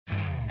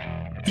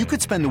You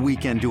could spend the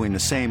weekend doing the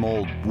same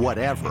old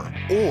whatever,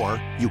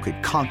 or you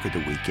could conquer the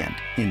weekend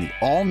in the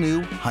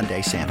all-new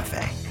Hyundai Santa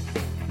Fe.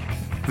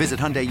 Visit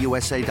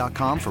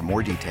HyundaiUSA.com for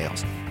more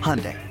details.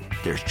 Hyundai,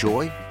 there's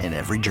joy in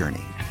every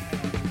journey.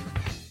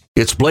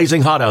 It's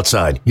blazing hot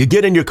outside. You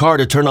get in your car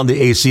to turn on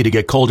the AC to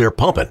get cold air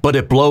pumping, but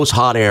it blows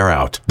hot air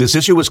out. This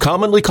issue is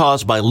commonly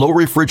caused by low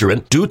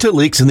refrigerant due to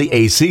leaks in the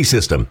AC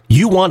system.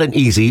 You want an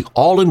easy,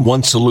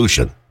 all-in-one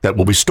solution that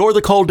will restore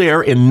the cold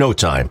air in no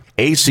time.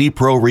 AC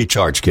Pro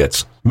Recharge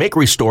Kits make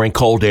restoring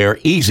cold air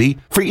easy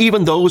for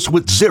even those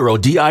with zero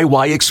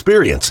DIY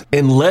experience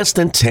in less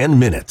than 10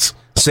 minutes.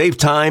 Save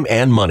time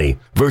and money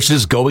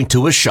versus going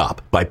to a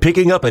shop by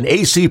picking up an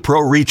AC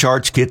Pro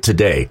Recharge Kit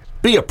today.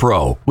 Be a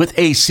pro with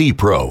AC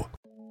Pro.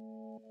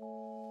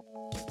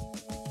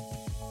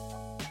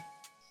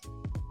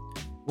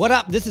 What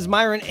up? This is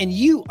Myron, and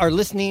you are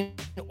listening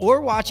or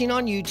watching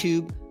on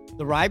YouTube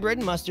the Rye Bread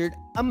and Mustard,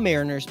 a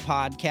Mariners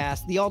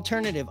podcast, the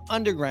alternative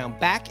underground,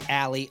 back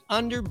alley,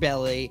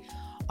 underbelly,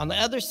 on the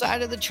other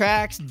side of the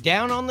tracks,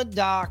 down on the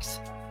docks,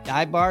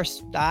 dive bar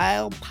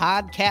style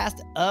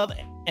podcast of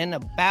and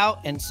about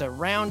and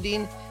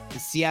surrounding the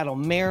Seattle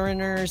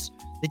Mariners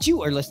that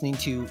you are listening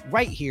to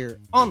right here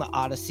on the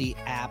Odyssey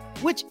app,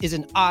 which is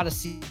an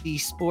Odyssey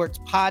sports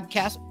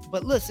podcast.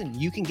 But listen,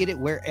 you can get it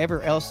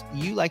wherever else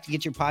you like to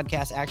get your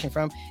podcast action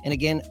from. And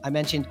again, I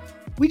mentioned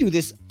we do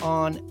this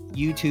on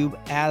YouTube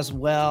as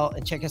well.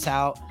 And check us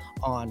out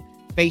on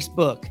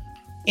Facebook,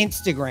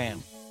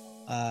 Instagram.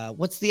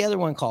 What's the other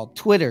one called?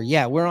 Twitter.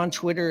 Yeah, we're on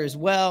Twitter as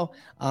well.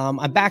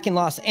 I'm back in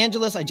Los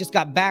Angeles. I just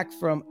got back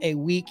from a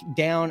week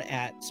down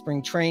at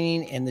spring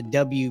training and the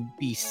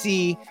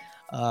WBC.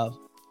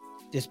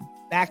 Just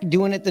back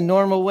doing it the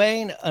normal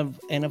way.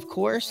 And of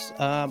course,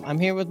 I'm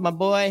here with my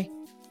boy,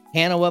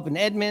 Hanno up in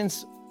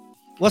Edmonds.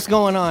 What's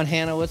going on,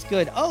 Hanno? What's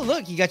good? Oh,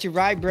 look, you got your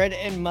Rye Bread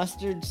and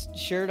Mustard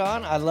shirt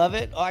on. I love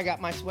it. Oh, I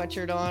got my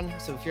sweatshirt on.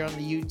 So if you're on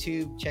the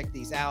YouTube, check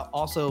these out.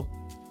 Also,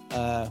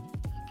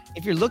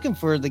 if you're looking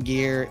for the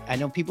gear, I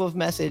know people have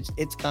messaged.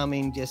 It's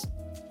coming. Just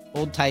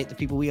hold tight. The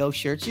people we owe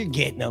shirts, you're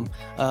getting them.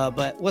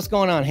 But what's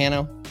going on,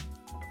 Hanno?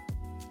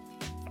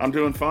 I'm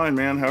doing fine,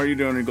 man. How are you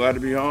doing? Are you glad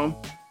to be home?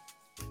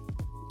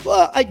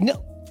 Well, I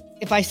know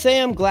if I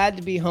say I'm glad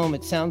to be home,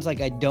 it sounds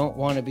like I don't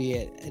want to be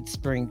at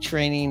spring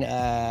training.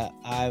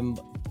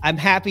 I'm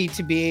happy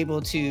to be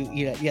able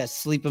to,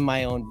 sleep in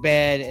my own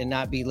bed and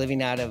not be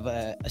living out of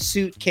a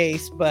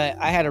suitcase. But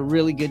I had a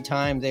really good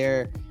time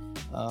there,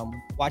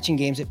 watching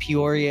games at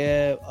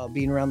Peoria,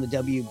 being around the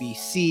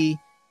WBC.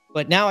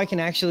 But now I can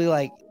actually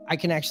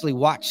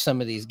watch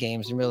some of these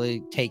games and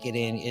really take it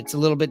in. It's a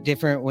little bit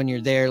different when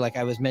you're there, like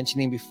I was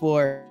mentioning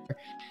before.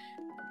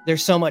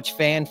 There's so much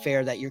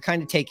fanfare that you're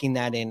kind of taking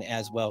that in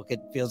as well. It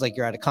feels like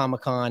you're at a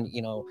Comic-Con,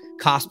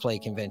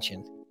 cosplay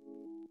convention.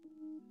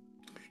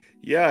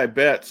 Yeah, I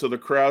bet. So the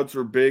crowds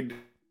were big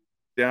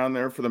down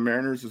there for the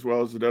Mariners as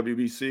well as the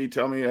WBC.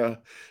 Tell me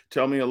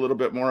a little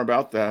bit more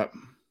about that.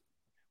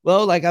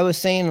 Well, like I was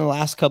saying in the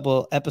last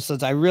couple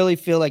episodes, I really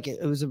feel like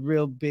it was a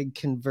real big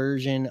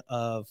conversion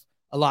of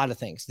a lot of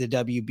things. The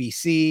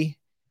WBC,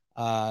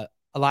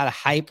 a lot of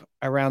hype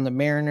around the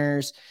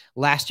Mariners.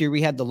 Last year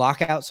we had the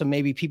lockout, so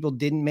maybe people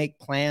didn't make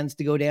plans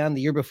to go down.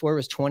 The year before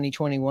was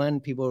 2021.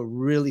 People were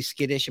really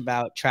skittish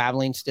about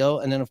traveling still.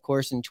 And then, of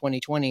course, in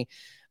 2020,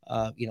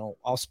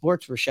 all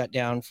sports were shut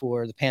down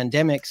for the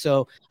pandemic.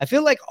 So I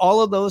feel like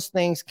all of those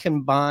things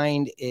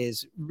combined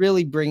is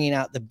really bringing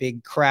out the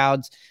big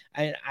crowds.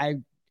 I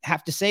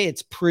have to say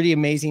it's pretty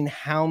amazing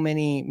how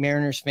many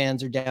Mariners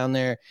fans are down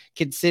there,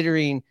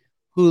 considering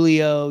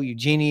Julio,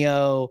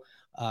 Eugenio,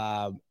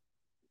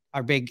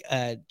 our big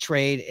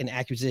trade and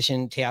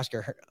acquisition,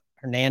 Teoscar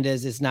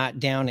Hernandez is not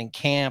down in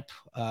camp.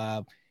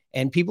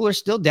 And people are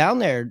still down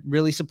there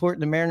really supporting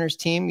the Mariners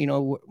team,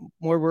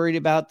 more worried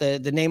about the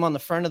name on the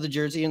front of the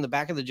jersey and the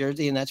back of the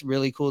jersey. And that's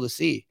really cool to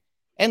see.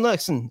 And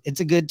listen,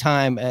 it's a good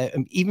time.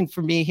 Even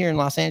for me here in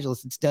Los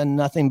Angeles, it's done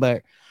nothing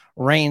but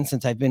rain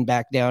since I've been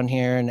back down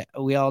here. And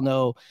we all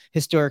know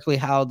historically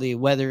how the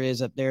weather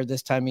is up there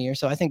this time of year.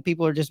 So I think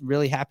people are just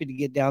really happy to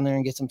get down there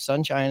and get some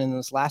sunshine. And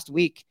this last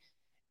week,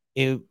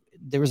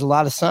 there was a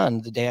lot of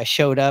sun. The day I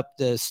showed up,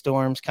 the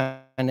storms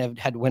kind of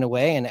had went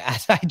away. And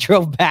as I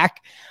drove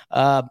back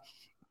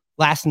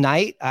last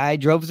night, I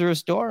drove through a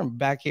storm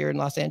back here in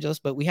Los Angeles,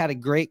 but we had a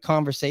great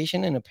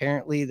conversation. And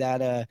apparently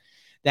that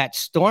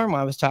storm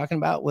I was talking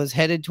about was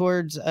headed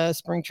towards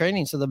spring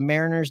training. So the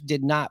Mariners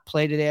did not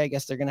play today. I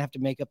guess they're going to have to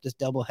make up this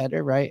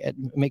doubleheader, right?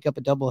 Make up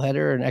a doubleheader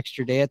or an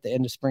extra day at the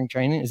end of spring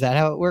training. Is that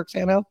how it works,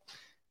 Hanno?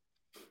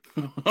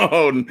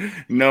 Oh,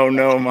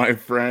 no, my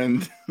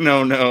friend.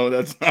 No,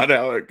 that's not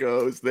how it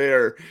goes.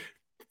 They're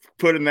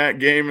putting that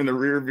game in the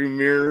rearview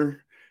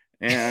mirror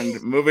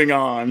and moving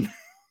on.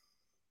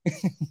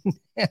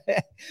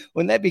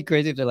 Wouldn't that be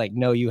crazy if they're like,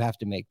 no, you have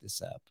to make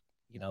this up.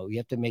 You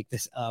have to make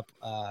this up.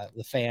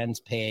 The fans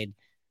paid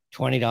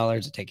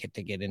 $20 a ticket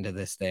to get into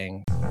this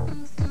thing.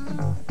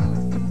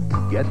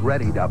 Get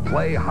ready to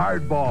play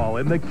hardball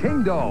in the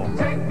Kingdome.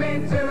 Take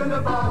me to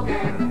the ball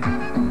game.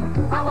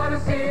 I want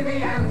to see the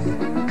Ants.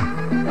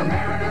 The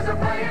Mariners are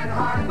playing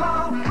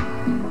hardball.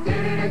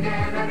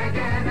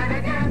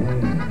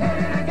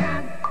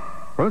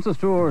 Princess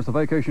Tours, the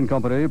vacation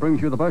company, brings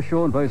you the best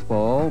show in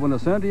baseball when the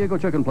San Diego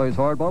Chicken plays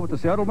hardball with the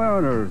Seattle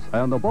Mariners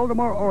and the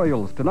Baltimore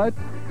Orioles tonight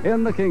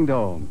in the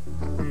Kingdome.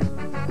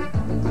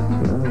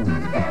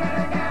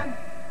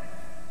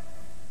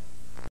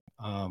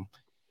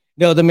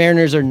 No, the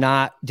Mariners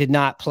did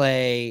not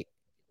play,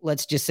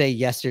 let's just say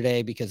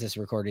yesterday, because this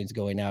recording is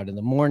going out in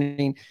the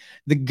morning.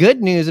 The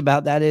good news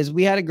about that is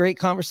we had a great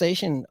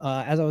conversation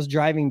as I was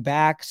driving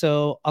back.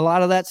 So a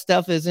lot of that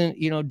stuff isn't,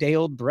 day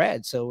old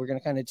bread. So we're going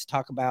to kind of just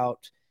talk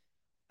about,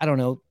 I don't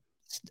know,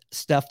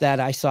 stuff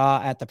that I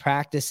saw at the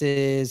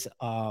practices,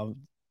 a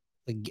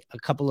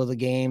couple of the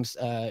games,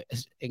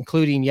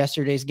 including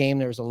yesterday's game.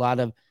 There was a lot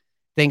of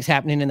things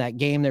happening in that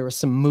game. There were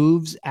some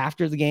moves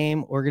after the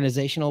game,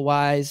 organizational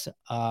wise.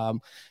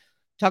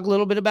 Talk a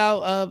little bit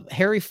about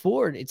Harry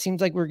Ford. It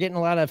seems like we're getting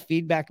a lot of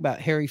feedback about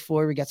Harry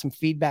Ford. We got some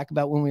feedback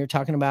about when we were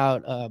talking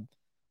about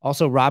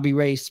also Robbie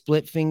Ray's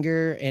split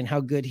finger and how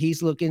good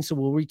he's looking. So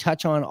we'll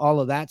retouch on all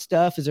of that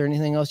stuff. Is there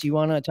anything else you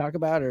want to talk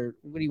about, or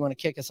what do you want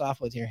to kick us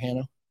off with here,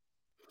 Hannah?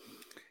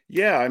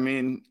 Yeah, I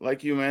mean,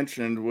 like you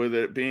mentioned, with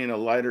it being a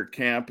lighter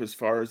camp as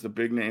far as a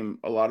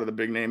lot of the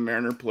big name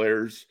Mariner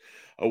players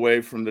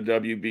away from the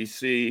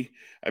WBC,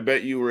 I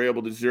bet you were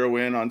able to zero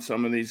in on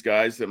some of these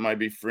guys that might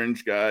be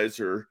fringe guys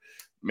or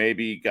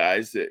maybe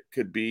guys that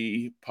could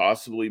be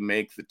possibly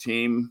make the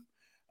team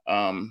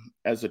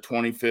as a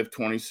 25th,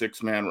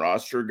 26-man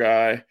roster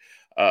guy.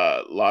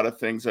 A lot of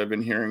things I've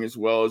been hearing as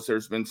well as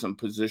there's been some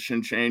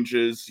position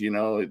changes, the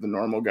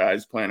normal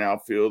guys playing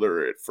outfield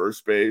or at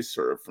first base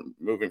or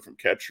moving from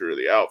catcher to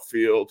the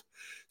outfield.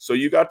 So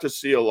you got to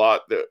see a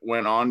lot that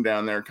went on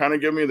down there. Kind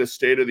of give me the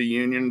state of the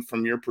union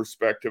from your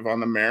perspective on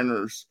the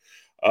Mariners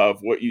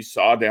of what you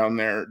saw down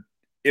there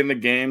in the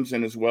games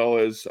and as well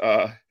as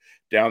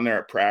down there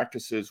at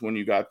practices when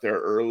you got there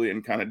early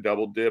and kind of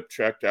double dip,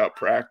 checked out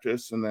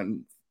practice, and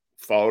then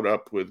followed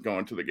up with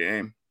going to the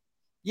game.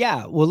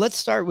 Yeah, well, let's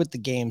start with the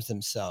games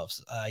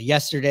themselves.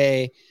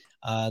 Yesterday,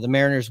 the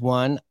Mariners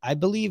won. I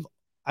believe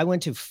I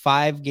went to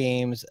 5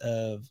 games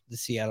of the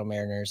Seattle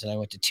Mariners, and I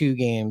went to 2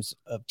 games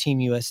of Team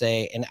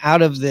USA. And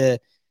out of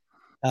the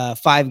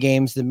 5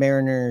 games, the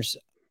Mariners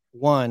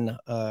won,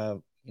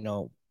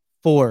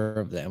 4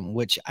 of them,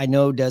 which I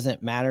know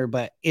doesn't matter.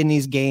 But in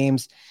these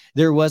games,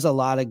 there was a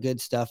lot of good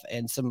stuff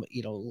and some,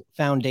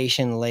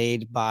 foundation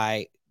laid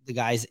by the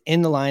guys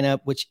in the lineup,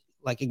 which,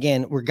 like,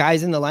 again, we're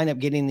guys in the lineup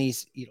getting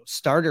these,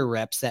 starter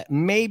reps that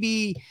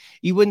maybe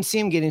you wouldn't see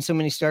them getting so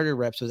many starter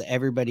reps with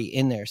everybody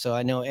in there. So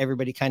I know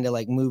everybody kind of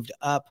like moved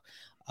up.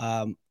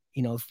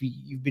 If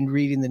you've been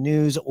reading the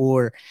news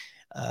or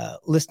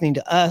listening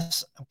to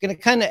us, I'm going to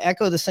kind of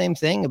echo the same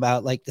thing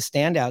about like the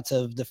standouts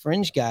of the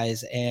fringe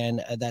guys.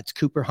 And that's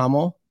Cooper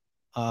Hummel.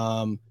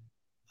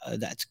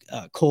 That's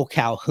Cole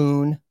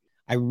Calhoun.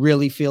 I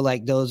really feel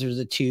like those are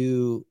the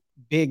 2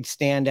 big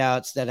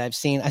standouts that I've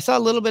seen. I saw a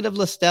little bit of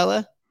La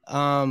Stella.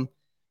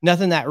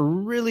 Nothing that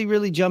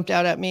really jumped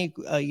out at me,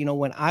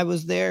 when I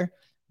was there,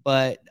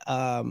 but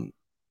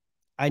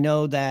I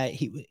know that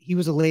he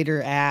was a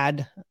later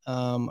add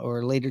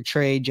or later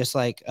trade, just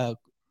like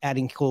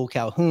adding Cole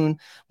Calhoun.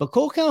 But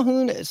Cole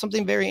Calhoun is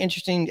something very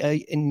interesting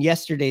in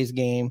yesterday's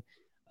game,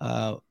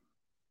 or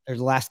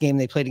the last game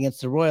they played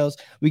against the Royals.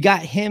 We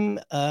got him.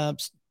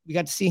 We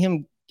got to see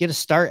him get a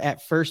start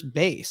at first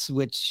base,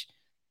 which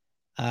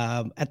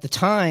at the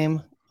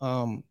time.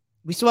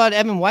 We still had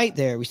Evan White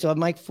there. We still have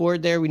Mike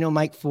Ford there. We know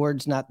Mike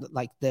Ford's not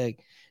like the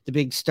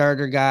big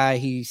starter guy.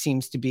 He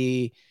seems to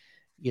be,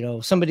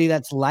 somebody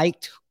that's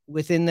liked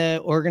within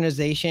the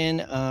organization,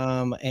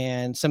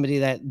 and somebody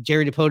that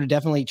Jerry DePota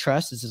definitely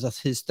trusts. This is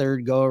his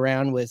 3rd go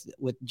around with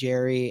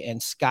Jerry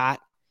and Scott.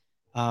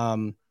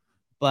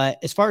 But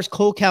as far as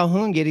Cole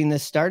Calhoun getting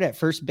this start at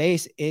first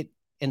base,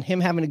 and him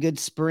having a good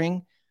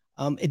spring,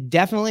 it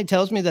definitely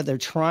tells me that they're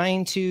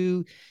trying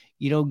to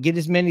get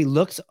as many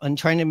looks on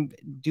trying to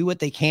do what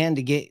they can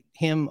to get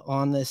him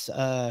on this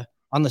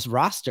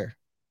roster.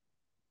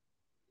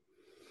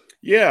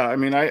 Yeah, I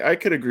mean, I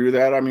could agree with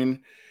that. I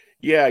mean,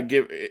 yeah,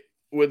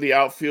 with the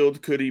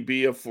outfield, could he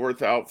be a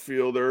 4th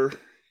outfielder?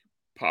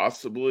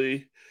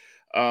 Possibly.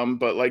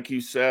 But like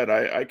you said,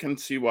 I can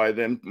see why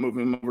then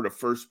moving him over to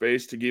first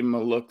base to give him a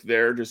look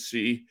there to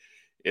see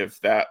if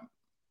that,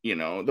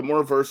 the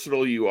more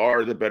versatile you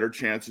are, the better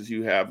chances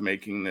you have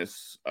making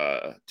this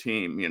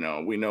team.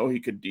 We know he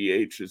could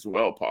DH as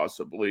well,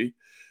 possibly,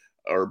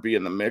 or be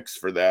in the mix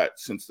for that,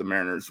 since the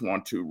Mariners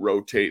want to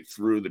rotate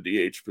through the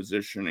DH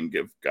position and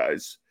give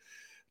guys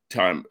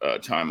time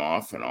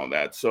off and all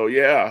that. So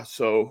yeah,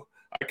 so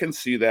I can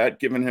see that,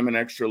 giving him an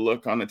extra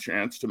look on the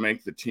chance to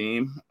make the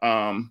team.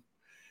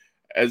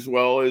 As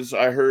well as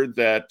I heard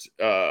that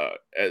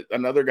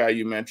another guy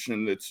you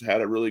mentioned that's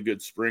had a really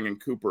good spring in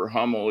Cooper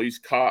Hummel. He's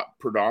caught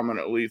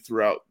predominantly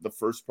throughout the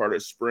first part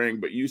of spring,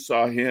 but you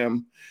saw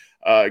him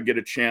get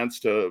a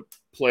chance to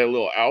play a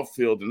little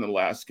outfield in the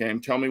last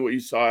game. Tell me what you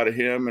saw out of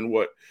him and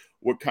what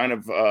kind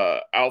of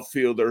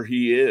outfielder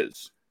he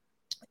is.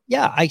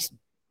 Yeah,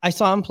 I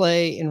saw him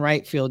play in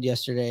right field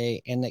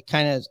yesterday, and it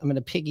kind of, I'm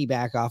going to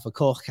piggyback off of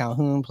Cole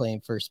Calhoun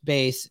playing first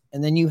base.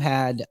 And then you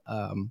had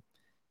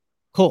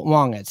Colt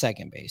Wong at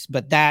second base.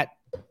 But that,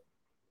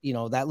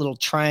 that little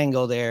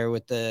triangle there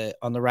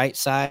on the right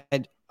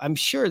side, I'm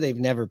sure they've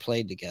never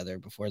played together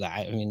before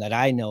that. I mean, that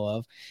I know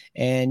of.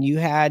 And you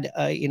had,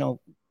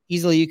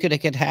 easily you could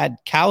have had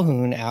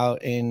Calhoun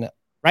out in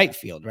right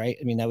field, right?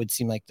 I mean, that would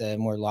seem like the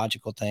more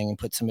logical thing, and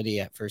put somebody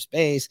at first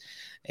base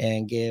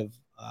and give,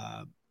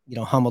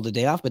 Hummel the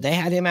day off. But they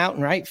had him out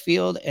in right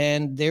field,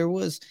 and there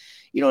was,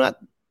 it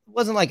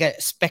wasn't like a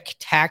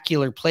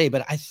spectacular play,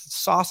 but I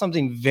saw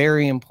something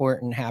very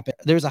important happen.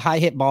 There was a high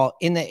hit ball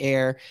in the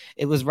air.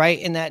 It was right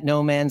in that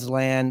no man's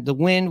land. The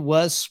wind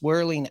was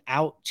swirling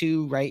out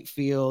to right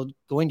field,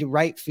 going to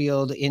right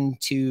field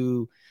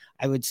into,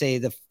 I would say,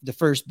 the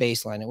first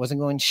baseline. It wasn't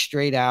going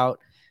straight out.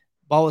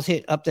 Ball was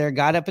hit up there,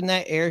 got up in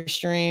that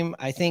airstream.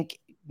 I think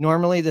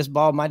normally this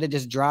ball might have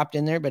just dropped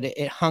in there, but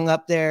it hung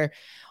up there.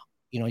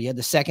 You had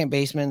the second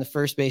baseman, the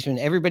first baseman,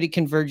 everybody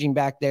converging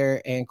back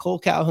there. And Cole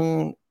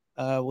Calhoun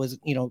was,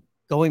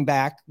 going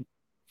back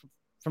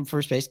from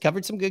first base,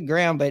 covered some good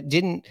ground, but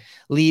didn't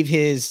leave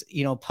his,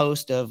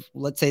 post of,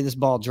 let's say this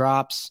ball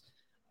drops,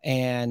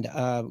 and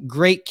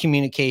great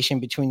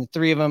communication between the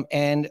three of them.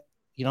 And,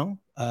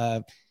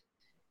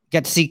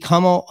 got to see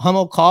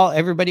Hummel call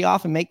everybody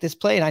off and make this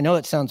play. And I know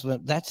that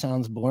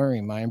sounds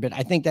boring, Myron, but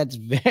I think that's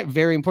very,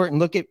 very important.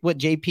 Look at what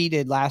JP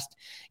did last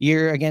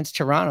year against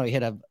Toronto. He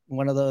hit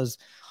one of those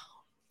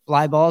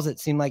fly balls that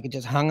seemed like it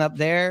just hung up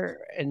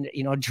there and,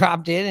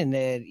 dropped in, and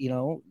then,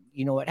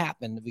 what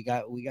happened. We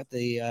got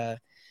the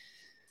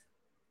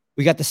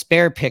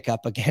spare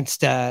pickup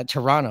against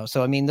Toronto.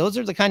 So, I mean, those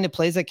are the kind of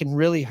plays that can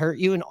really hurt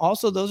you. And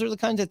also those are the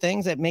kinds of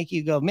things that make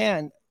you go,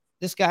 man,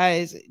 this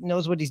guy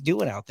knows what he's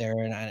doing out there.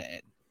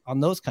 And on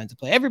those kinds of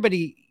plays,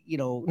 everybody,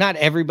 not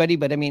everybody,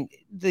 but I mean,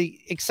 the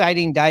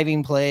exciting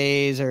diving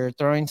plays or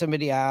throwing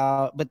somebody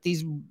out, but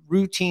these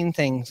routine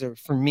things are,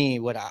 for me,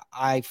 what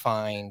I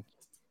find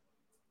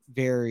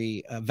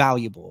very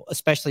valuable,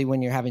 especially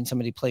when you're having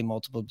somebody play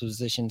multiple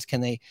positions. Can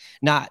they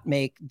not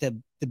make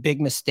the big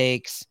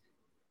mistakes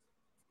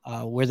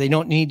where they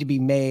don't need to be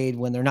made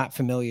when they're not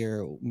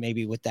familiar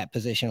maybe with that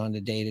position on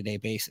a day-to-day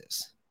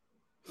basis?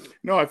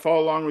 No, I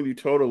follow along with you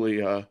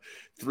totally.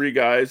 Three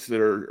guys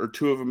that are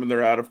two of them, and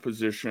they're out of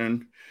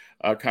position,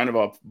 kind of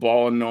a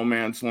ball in no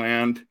man's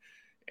land,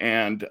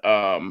 and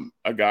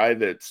a guy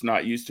that's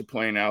not used to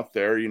playing out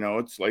there.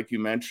 It's like you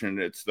mentioned,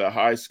 it's the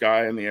high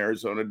sky in the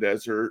Arizona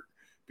desert,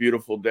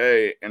 beautiful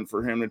day, and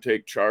for him to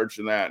take charge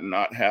of that and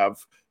not have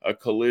a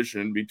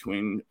collision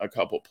between a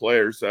couple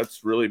players,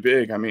 that's really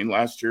big. I mean,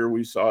 last year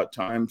we saw at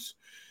times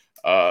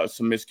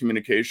some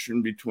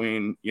miscommunication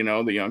between,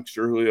 the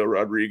youngster Julio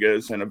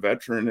Rodriguez and a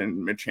veteran and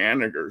Mitch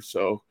Haniger.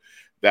 So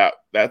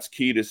that's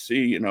key to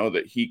see,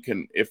 that he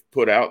can, if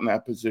put out in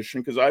that position,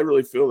 because I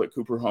really feel that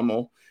Cooper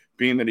Hummel,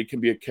 being that he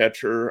can be a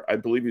catcher, I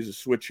believe he's a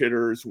switch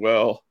hitter as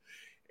well,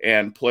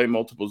 and play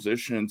multiple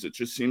positions. It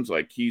just seems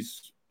like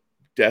he's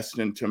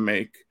destined to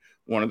make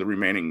one of the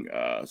remaining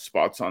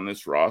spots on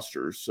this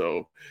roster.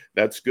 So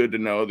that's good to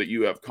know that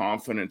you have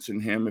confidence in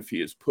him if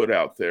he is put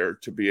out there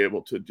to be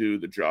able to do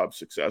the job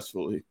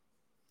successfully.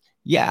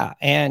 Yeah.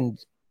 And,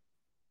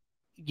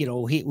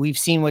 we've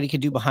seen what he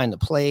could do behind the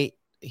plate.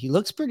 He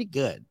looks pretty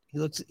good.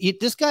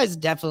 This guy's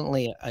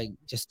definitely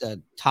just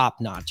a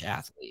top-notch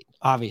athlete.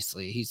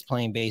 Obviously, he's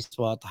playing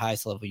baseball at the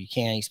highest level you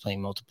can. He's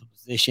playing multiple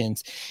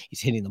positions.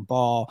 He's hitting the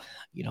ball,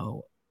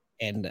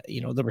 and,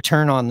 the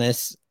return on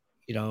this,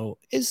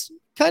 is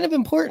kind of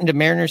important to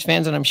Mariners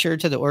fans, and I'm sure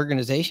to the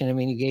organization. I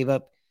mean, he gave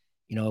up,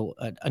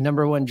 a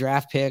number one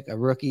draft pick, a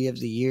rookie of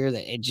the year,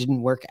 that it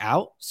didn't work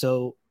out.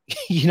 So,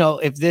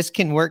 if this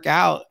can work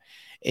out,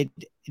 it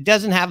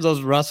doesn't have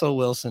those Russell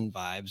Wilson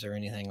vibes or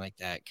anything like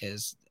that,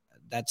 because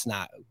that's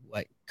not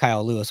what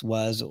Kyle Lewis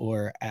was,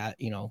 or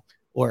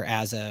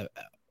as a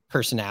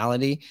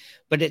personality.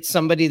 But it's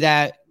somebody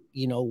that,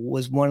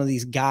 was one of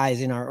these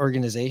guys in our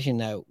organization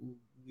that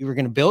we were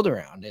going to build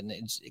around, and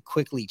it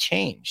quickly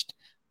changed.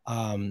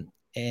 And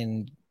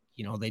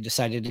they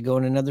decided to go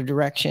in another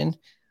direction.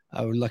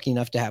 We're lucky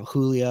enough to have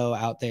Julio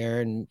out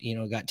there, and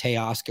got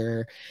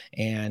Teoscar,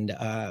 and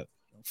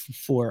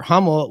for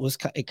Hummel,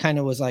 it kind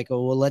of was like,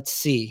 oh, well, let's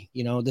see.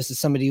 This is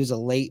somebody who's a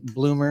late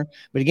bloomer.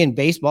 But again,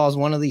 baseball is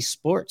one of these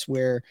sports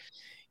where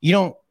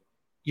your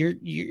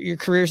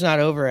career's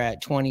not over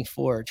at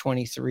 24,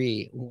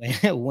 23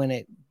 when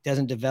it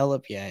doesn't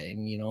develop yet.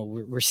 And,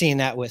 we're seeing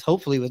that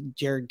hopefully with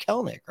Jared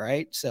Kelenic.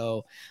 Right.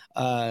 So,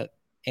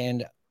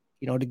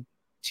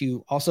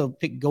 to also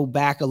go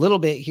back a little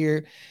bit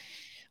here,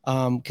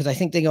 because I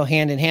think they go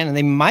hand in hand, and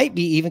they might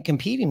be even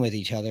competing with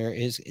each other,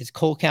 is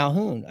Cole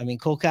Calhoun. I mean,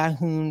 Cole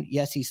Calhoun,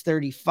 yes, he's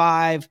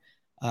 35.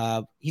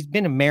 He's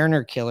been a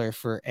Mariner killer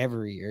for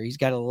every year. He's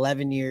got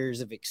 11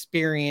 years of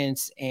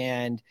experience,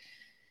 and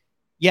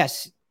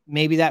yes,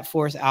 maybe that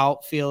fourth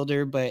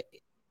outfielder, but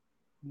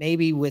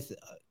maybe with,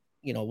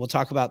 we'll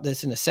talk about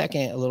this in a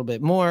second a little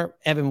bit more.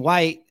 Evan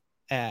White,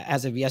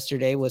 as of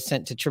yesterday, was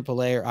sent to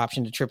AAA, or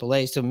optioned to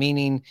AAA. So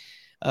meaning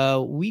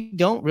we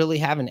don't really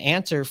have an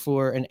answer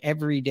for an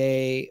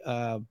everyday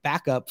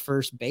backup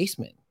first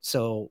baseman.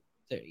 So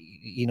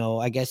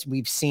I guess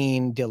we've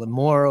seen Dylan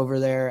Moore over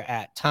there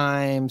at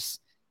times.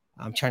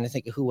 I'm trying to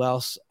think of who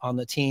else on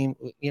the team.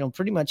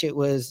 Pretty much it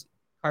was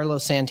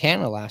Carlos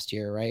Santana last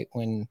year, right?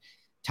 When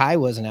Ty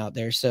wasn't out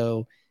there.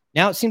 So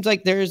now it seems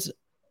like there's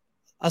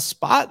a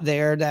spot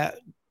there that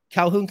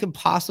Calhoun could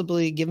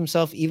possibly give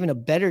himself even a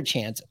better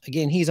chance.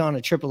 Again, he's on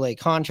a AAA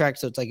contract.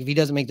 So it's like, if he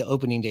doesn't make the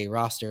opening day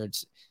roster,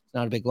 it's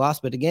not a big loss.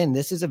 But again,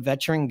 this is a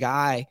veteran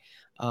guy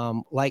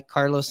like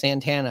Carlos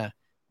Santana,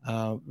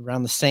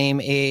 around the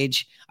same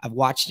age. I've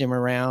watched him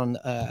around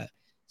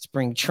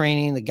spring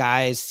training. The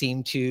guys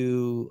seem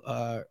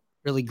to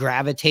really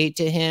gravitate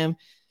to him.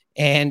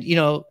 And,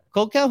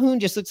 Cole Calhoun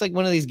just looks like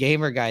one of these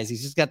gamer guys.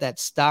 He's just got that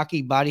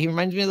stocky body. He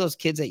reminds me of those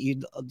kids that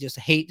you just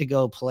hate to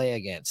go play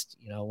against,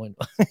 when,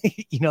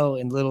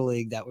 in Little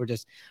League that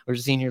we're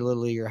senior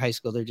Little League or high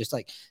school. They're just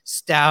like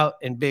stout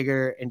and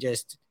bigger and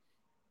just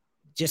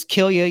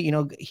kill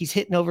you. He's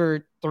hitting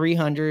over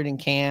 300 in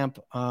camp.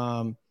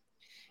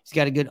 He's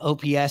got a good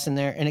OPS in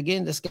there. And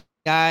again, this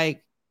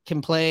guy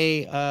can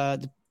play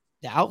the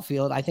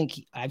outfield. I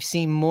think I've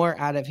seen more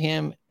out of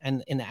him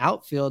and in the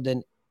outfield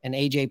than an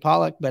AJ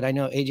Pollock, but I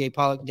know AJ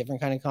Pollock,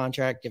 different kind of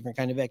contract, different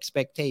kind of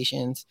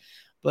expectations.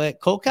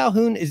 But Cole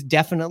Calhoun is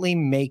definitely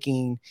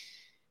making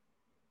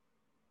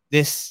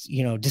this,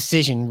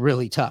 decision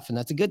really tough, and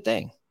that's a good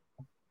thing.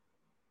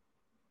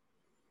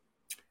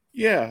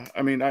 Yeah,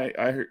 I mean, I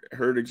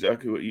heard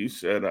exactly what you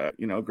said.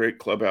 Great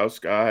clubhouse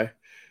guy.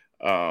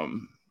 To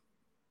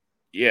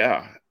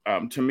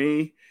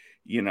me,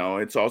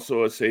 it's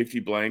also a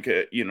safety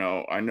blanket.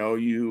 I know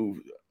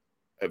you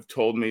have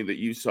told me that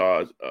you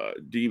saw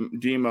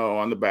Demo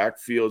on the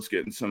backfields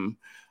getting some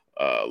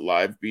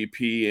live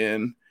BP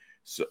in,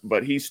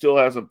 but he still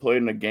hasn't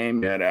played in a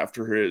game yet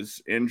after his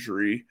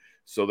injury.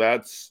 So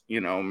that's,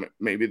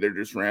 maybe they're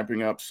just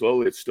ramping up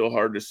slowly. It's still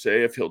hard to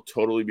say if he'll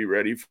totally be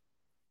ready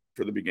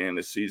for the beginning of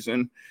the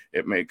season.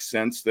 It makes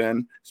sense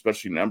then,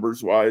 especially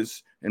numbers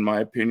wise, in my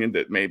opinion,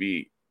 that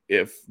maybe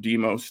if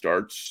Demo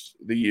starts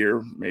the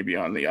year maybe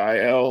on the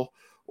IL,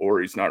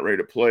 or he's not ready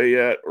to play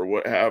yet, or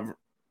what have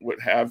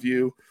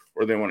you,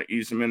 or they want to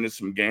ease him into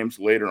some games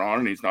later on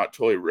and he's not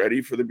totally ready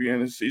for the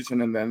beginning of the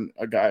season. And then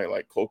a guy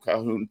like Cole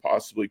Calhoun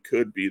possibly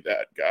could be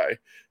that guy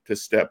to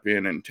step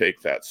in and take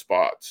that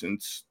spot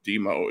since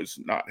Demo is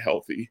not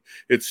healthy.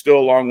 It's still a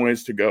long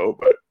ways to go,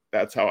 but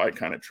that's how I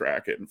kind of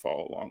track it and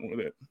follow along with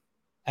it.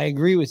 I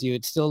agree with you.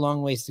 It's still a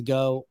long ways to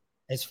go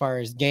as far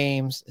as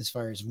games, as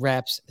far as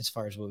reps, as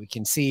far as what we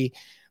can see.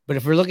 But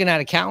if we're looking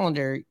at a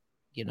calendar,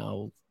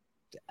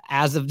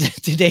 as of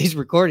today's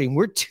recording,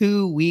 we're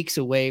 2 weeks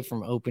away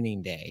from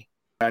opening day.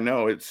 I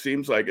know it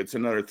seems like it's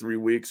another 3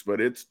 weeks, but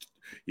it's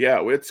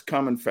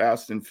coming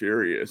fast and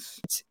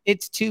furious.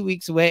 It's 2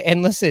 weeks away.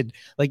 And listen,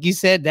 like you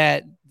said,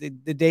 that the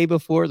day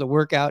before the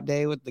workout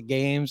day with the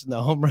games and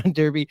the home run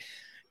derby,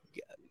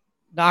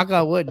 knock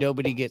on wood,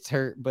 nobody gets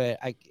hurt, but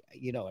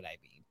you know what I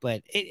mean.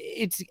 But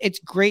it's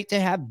great to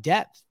have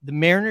depth. The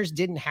Mariners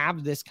didn't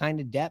have this kind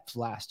of depth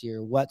last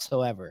year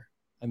whatsoever.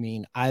 I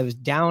mean, I was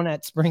down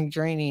at spring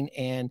training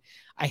and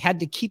I had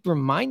to keep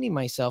reminding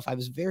myself, I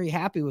was very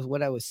happy with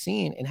what I was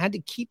seeing and had to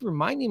keep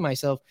reminding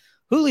myself,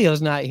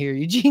 Julio's not here.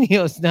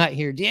 Eugenio's not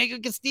here. Diego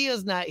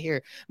Castillo's not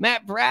here.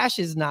 Matt Brash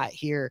is not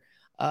here.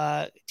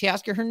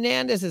 Teoscar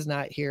Hernandez is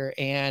not here.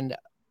 And,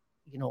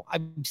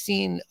 I've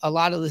seen a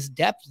lot of this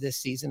depth this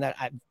season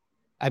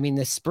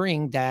this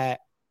spring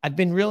that I've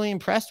been really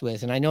impressed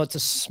with. And I know it's a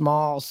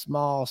small,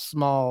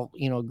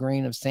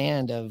 grain of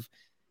sand of,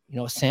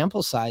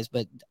 sample size,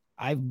 but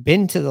I've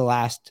been to the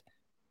last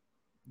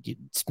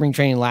spring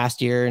training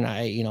last year and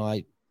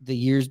the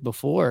years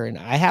before, and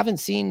I haven't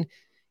seen,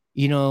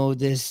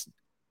 this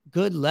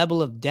good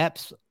level of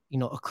depth,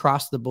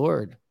 across the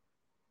board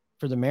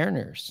for the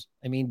Mariners.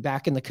 I mean,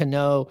 back in the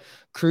Cano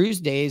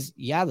Cruz days,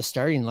 the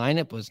starting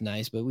lineup was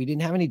nice, but we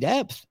didn't have any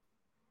depth.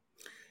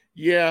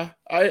 Yeah,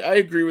 I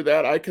agree with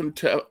that. I can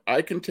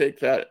take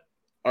that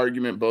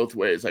argument both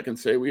ways. I can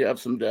say we have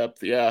some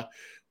depth. Yeah,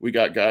 we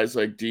got guys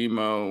like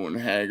Demo and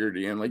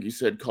Haggerty and, like you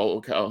said,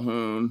 Cole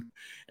Calhoun.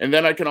 And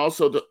then I can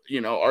also,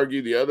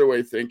 argue the other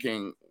way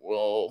thinking,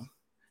 well,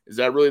 is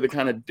that really the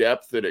kind of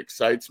depth that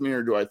excites me?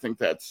 Or do I think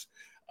that's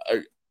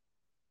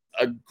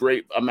a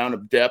great amount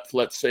of depth?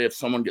 Let's say if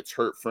someone gets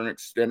hurt for an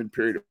extended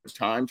period of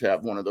time, to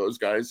have one of those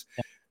guys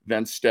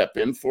then step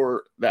in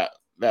for that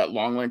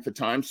long length of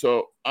time.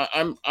 So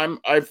I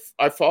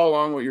follow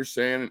along what you're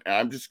saying.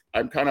 And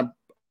I'm kind of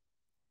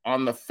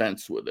on the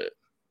fence with it.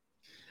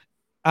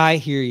 I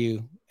hear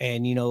you.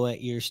 And you know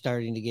what? You're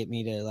starting to get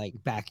me to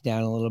back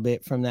down a little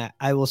bit from that.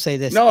 I will say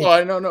this. No,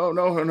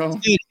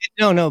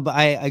 but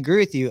I agree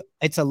with you.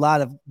 It's a lot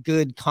of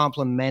good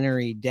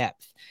complementary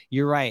depth.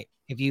 You're right.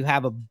 If you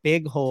have a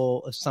big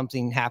hole, if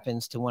something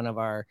happens to one of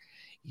our,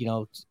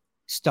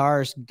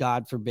 stars,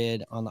 God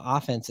forbid, on the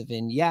offensive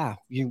end,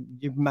 you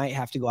might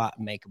have to go out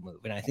and make a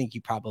move. And I think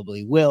you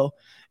probably will.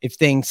 If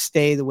things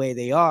stay the way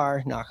they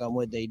are, knock on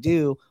wood, they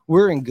do,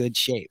 we're in good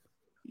shape.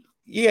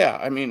 Yeah.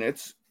 I mean, and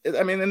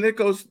that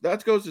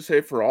goes to say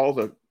for all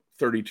the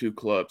 32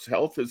 clubs,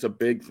 health is a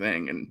big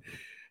thing.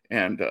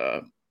 And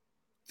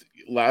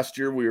last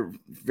year we were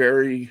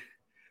very,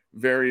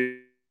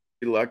 very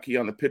lucky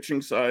on the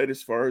pitching side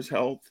as far as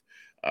health.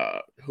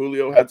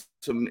 Julio had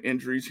some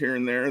injuries here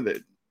and there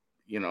that,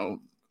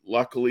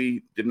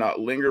 luckily did not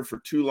linger for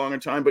too long a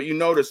time, but you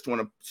noticed when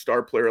a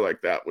star player like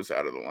that was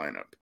out of the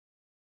lineup.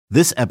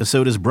 This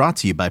episode is brought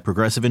to you by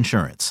Progressive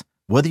Insurance.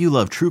 Whether you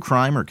love true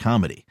crime or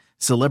comedy,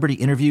 celebrity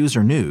interviews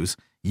or news,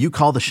 you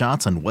call the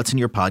shots on what's in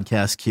your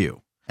podcast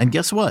queue. And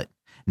guess what?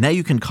 Now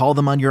you can call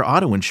them on your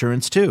auto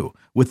insurance too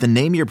with the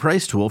Name Your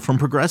Price tool from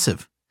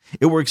Progressive.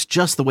 It works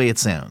just the way it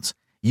sounds.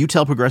 You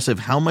tell Progressive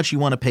how much you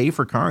want to pay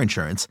for car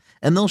insurance,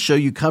 and they'll show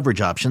you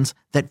coverage options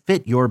that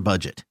fit your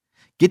budget.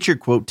 Get your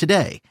quote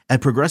today at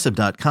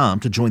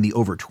Progressive.com to join the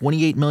over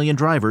 28 million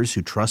drivers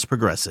who trust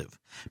Progressive.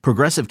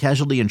 Progressive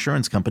Casualty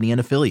Insurance Company and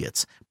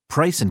Affiliates.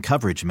 Price and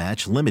coverage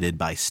match limited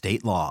by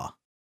state law.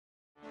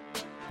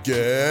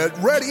 Get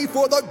ready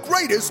for the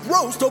greatest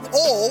roast of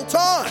all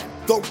time.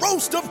 The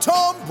Roast of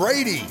Tom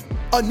Brady.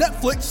 A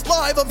Netflix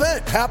live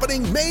event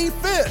happening May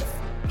 5th.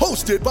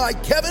 Hosted by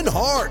Kevin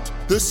Hart,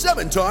 the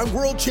 7-time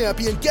world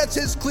champion gets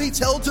his cleats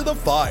held to the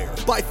fire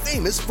by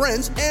famous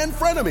friends and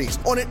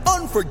frenemies on an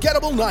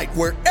unforgettable night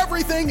where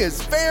everything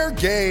is fair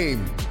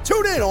game.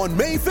 Tune in on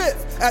May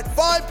 5th at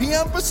 5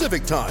 p.m.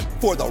 Pacific time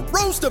for the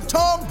Roast of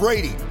Tom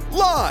Brady,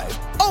 live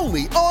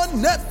only on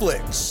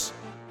Netflix.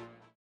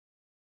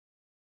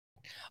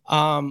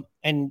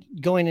 And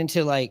going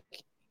into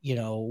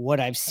what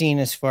I've seen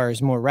as far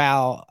as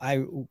morale,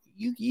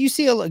 you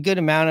see a good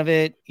amount of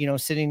it,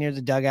 sitting near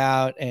the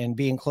dugout and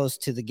being close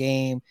to the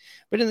game.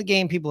 But in the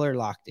game, people are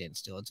locked in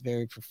still. It's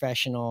very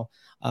professional.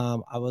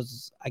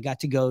 I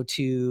got to go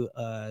to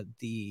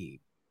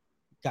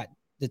got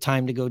the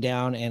time to go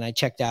down, and I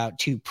checked out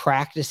 2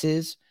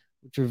 practices,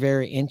 which were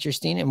very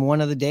interesting. And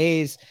one of the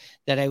days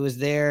that I was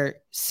there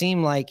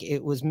seemed like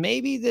it was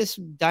maybe this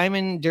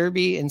Diamond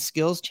Derby and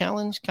Skills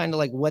Challenge, kind of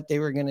like what they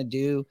were going to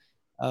do.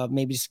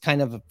 Maybe just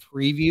kind of a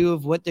preview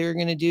of what they were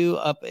going to do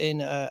up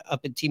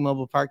at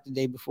T-Mobile Park the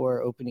day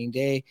before opening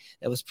day.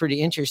 That was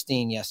pretty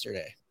interesting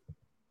yesterday.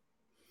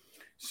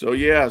 So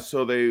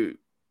they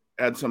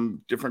had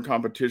some different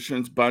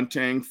competitions,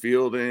 bunting,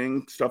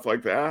 fielding, stuff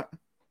like that.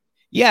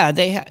 Yeah,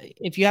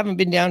 if you haven't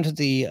been down to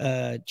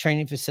the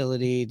training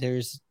facility,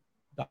 there's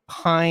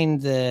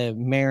behind the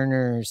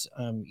Mariners,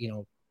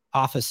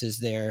 offices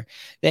there.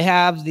 They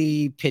have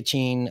the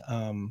pitching,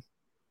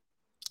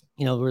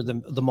 where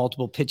the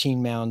multiple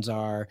pitching mounds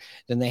are.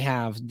 Then they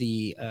have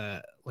the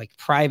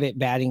private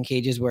batting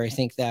cages where I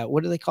think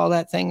what do they call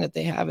that thing that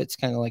they have? It's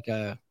kind of like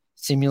a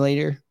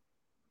simulator.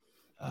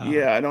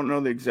 I don't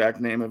know the exact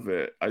name of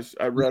it.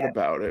 I read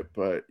about it,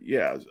 but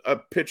a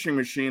pitching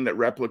machine that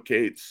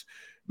replicates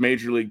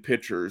major league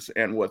pitchers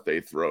and what they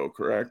throw,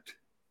 correct?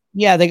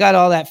 Yeah, they got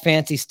all that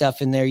fancy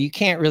stuff in there. You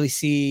can't really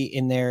see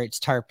in there. It's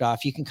tarped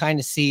off. You can kind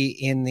of see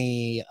in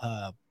the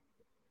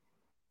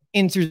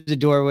in through the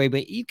doorway,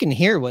 but you can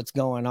hear what's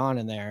going on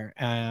in there.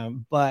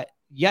 But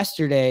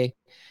yesterday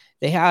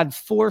they had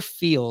 4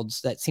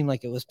 fields that seemed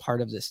like it was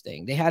part of this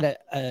thing. They had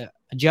a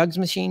jugs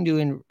machine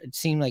doing, it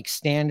seemed like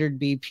standard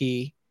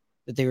BP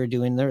that they were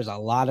doing. There was a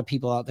lot of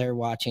people out there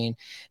watching.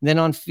 And then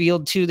on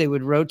field 2, they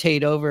would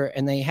rotate over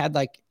and they had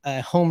like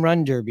a home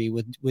run derby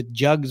with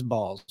jugs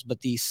balls,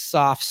 but these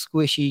soft,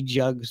 squishy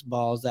jugs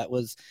balls. It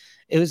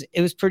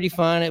was pretty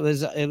fun. It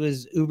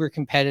was uber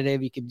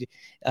competitive. You could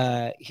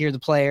hear the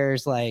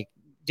players like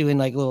doing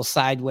like little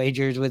side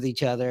wagers with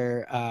each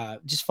other.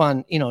 Just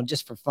fun,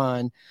 just for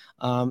fun.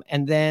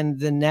 And then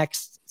the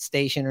next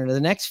station or the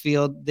next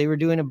field, they were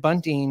doing a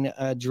bunting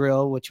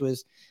drill, which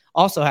was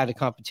also had a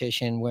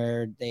competition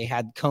where they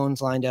had cones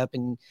lined up,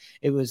 and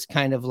it was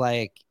kind of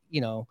like,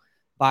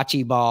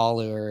 bocce ball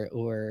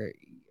or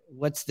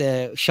what's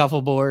the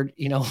shuffleboard,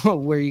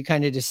 where you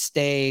kind of just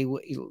stay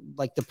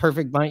like the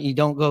perfect bunt. You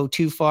don't go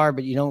too far,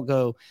 but you don't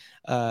go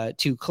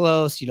too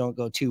close. You don't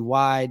go too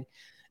wide.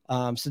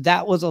 So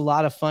that was a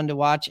lot of fun to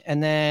watch.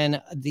 And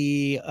then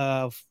the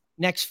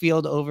next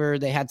field over,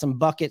 they had some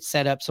buckets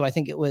set up. So I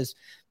think it was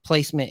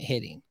placement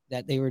hitting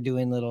that they were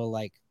doing little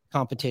like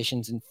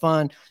competitions and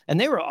fun, and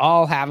they were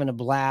all having a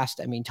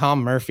blast. I mean,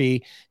 Tom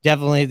Murphy,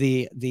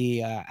 definitely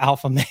the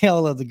alpha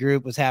male of the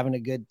group, was having a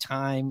good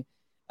time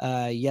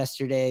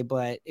yesterday,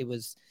 but it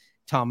was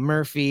Tom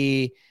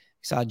Murphy.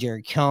 Saw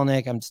Jared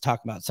Kelnick. I'm just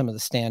talking about some of the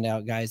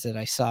standout guys that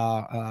I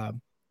saw.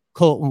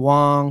 Colton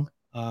Wong.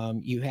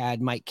 You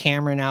had Mike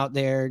Cameron out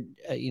there,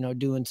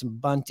 doing some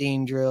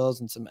bunting drills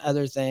and some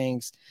other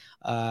things.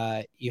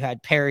 You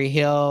had Perry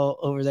Hill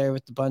over there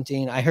with the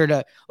bunting.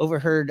 I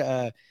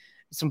overheard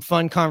some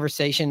fun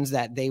conversations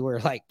that they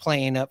were like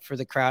playing up for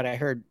the crowd. I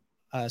heard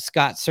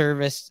Scott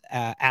Service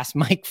ask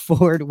Mike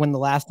Ford when the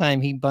last time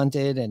he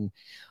bunted, and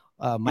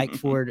Mike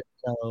Ford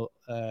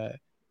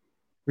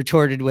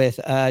retorted with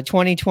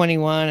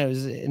 2021. It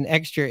was an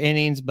extra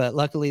innings, but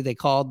luckily they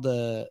called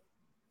it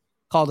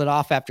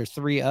off after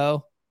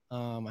 3-0.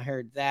 I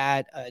heard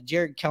that.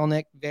 Jared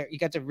Kelnick, you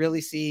got to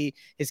really see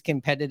his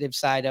competitive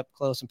side up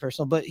close and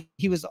personal, but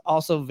he was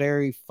also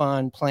very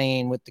fun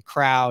playing with the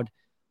crowd.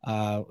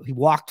 He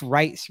walked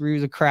right through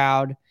the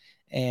crowd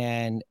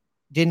and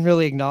didn't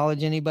really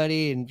acknowledge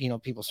anybody. And,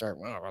 people start,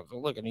 well,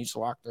 look, and he just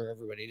walked through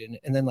everybody. Didn't.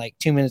 And then like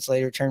 2 minutes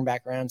later, turned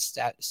back around,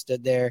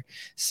 stood there,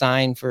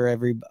 signed for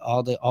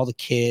all the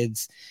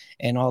kids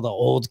and all the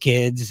old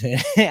kids.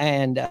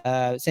 And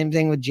same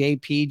thing with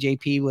JP.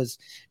 JP was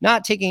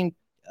not taking,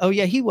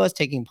 he was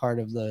taking part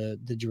of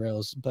the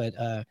drills, but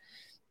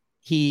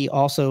he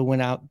also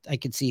went out. I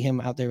could see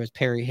him out there with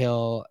Perry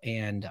Hill,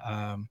 and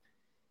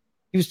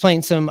he was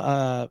playing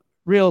some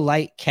real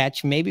light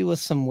catch, maybe with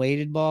some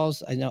weighted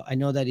balls. I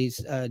know that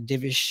he's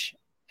Divish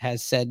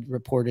has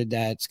reported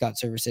that Scott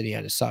Server said he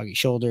had a soggy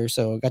shoulder.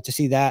 So I got to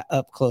see that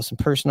up close and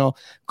personal.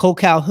 Cole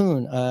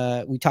Calhoun,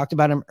 we talked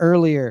about him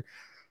earlier.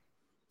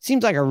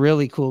 Seems like a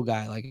really cool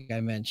guy, like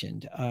I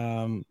mentioned.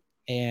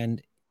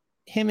 And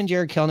him and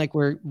Jared Kelnick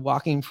were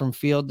walking from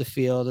field to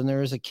field, and there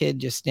was a kid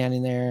just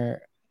standing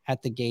there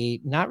at the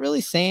gate, not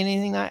really saying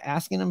anything, not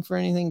asking him for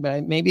anything,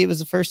 but maybe it was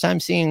the first time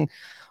seeing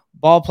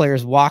ball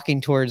players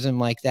walking towards him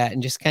like that,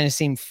 and just kind of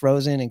seemed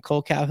frozen. And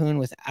Cole Calhoun,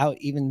 without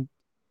even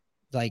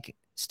like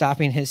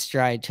stopping his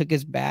stride, took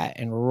his bat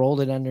and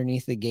rolled it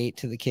underneath the gate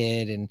to the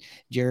kid. And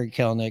Jared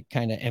Kelnick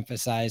kind of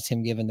emphasized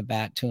him giving the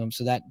bat to him.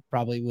 So that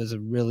probably was a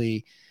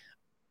really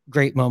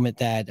great moment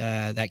that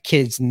that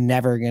kid's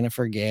never going to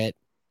forget.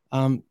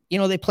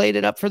 They played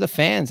it up for the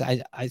fans.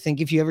 I think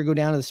if you ever go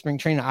down to the spring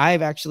training,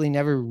 I've actually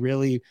never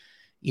really,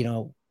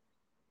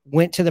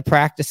 went to the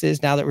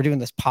practices. Now that we're doing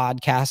this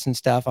podcast and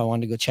stuff, I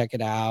wanted to go check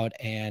it out.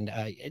 And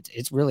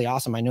it's really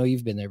awesome. I know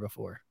you've been there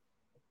before.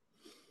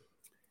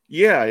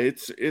 Yeah,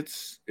 it's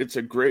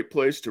a great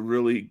place to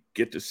really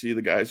get to see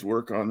the guys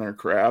work on their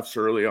crafts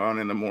early on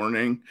in the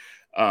morning.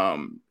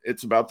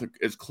 It's about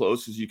as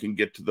close as you can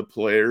get to the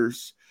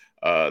players.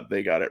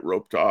 They got it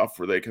roped off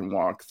where they can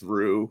walk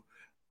through.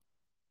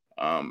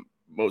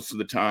 Most of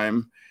the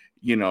time,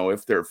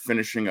 if they're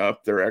finishing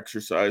up their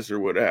exercise or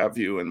what have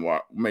you and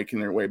making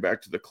their way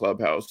back to the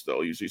clubhouse,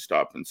 they'll usually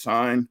stop and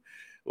sign.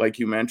 Like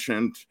you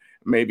mentioned,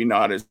 maybe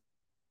not as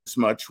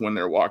much when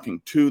they're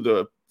walking to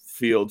the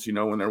fields,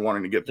 when they're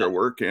wanting to get their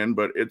work in,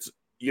 but it's,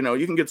 you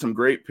can get some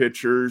great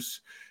pictures,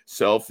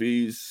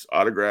 selfies,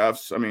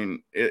 autographs. I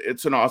mean,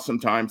 it's an awesome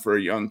time for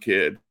a young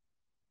kid.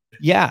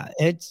 Yeah,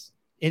 it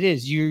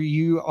is.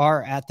 You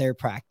are at their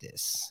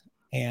practice,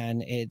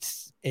 and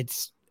it's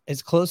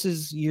as close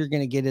as you're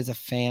going to get as a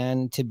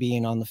fan to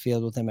being on the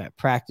field with them at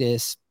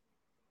practice.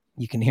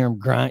 You can hear them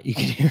grunt. You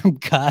can hear them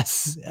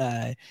cuss.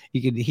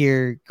 You can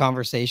hear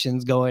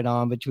conversations going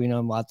on between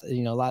them. Lots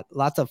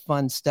of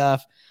fun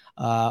stuff.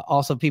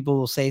 Also, people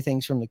will say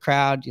things from the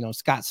crowd.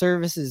 Scott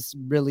Service is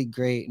really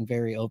great and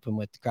very open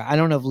with the crowd. I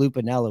don't know if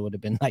Lupinella would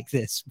have been like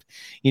this.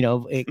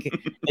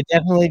 It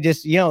definitely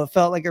just, it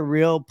felt like a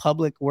real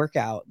public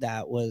workout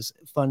that was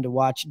fun to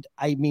watch.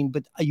 I mean,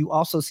 but you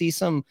also see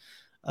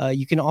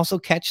you can also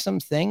catch some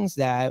things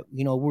that,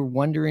 we're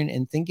wondering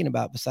and thinking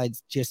about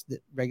besides just the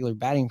regular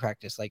batting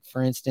practice. Like,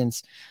 for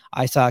instance,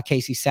 I saw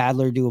Casey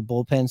Sadler do a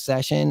bullpen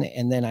session,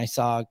 and then I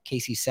saw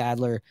Casey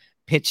Sadler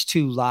pitch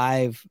to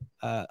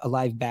a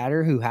live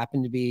batter who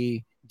happened to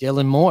be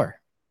Dylan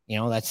Moore.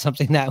 That's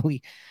something that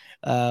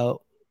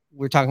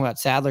we're talking about.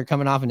 Sadler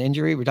coming off an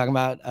injury. We're talking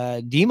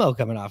about Demo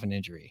coming off an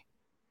injury.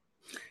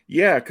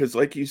 Yeah, because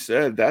like you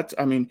said,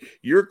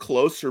 you're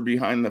closer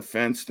behind the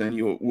fence than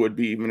you would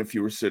be even if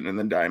you were sitting in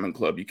the Diamond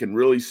Club. You can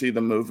really see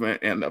the movement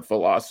and the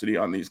velocity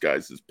on these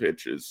guys'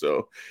 pitches.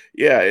 So,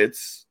 yeah,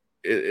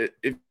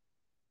 if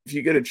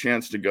you get a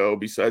chance to go,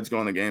 besides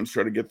going to games,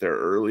 try to get there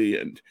early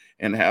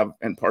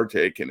and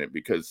partake in it,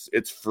 because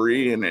it's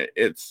free and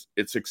it's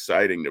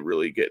exciting to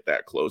really get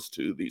that close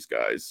to these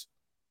guys.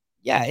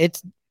 Yeah,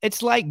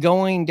 it's like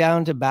going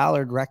down to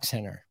Ballard Rec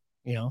Center.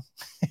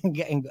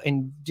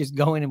 And just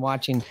going and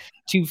watching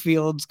two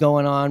fields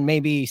going on,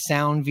 maybe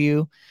Sound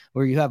View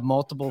where you have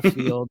multiple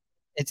fields.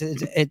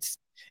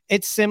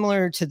 It's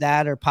similar to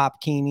that, or Pop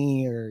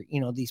Keeney, or,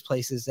 these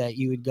places that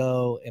you would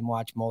go and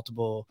watch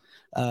multiple,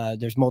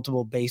 there's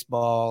multiple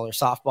baseball or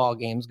softball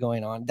games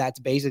going on. That's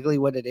basically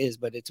what it is,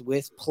 but it's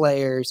with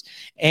players,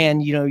 and,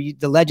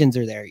 the legends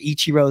are there.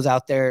 Ichiro's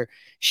out there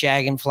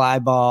shagging fly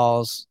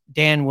balls,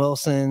 Dan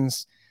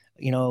Wilson's,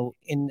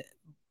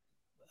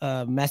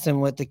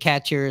 messing with the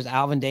catchers.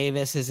 Alvin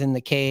Davis is in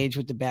the cage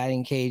with the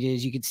batting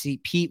cages. You could see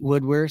Pete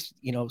Woodworth,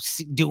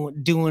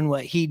 doing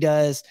what he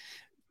does.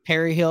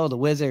 Perry Hill, the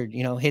Wizard,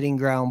 hitting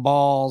ground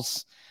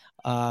balls.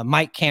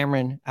 Mike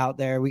Cameron out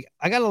there.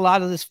 I got a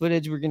lot of this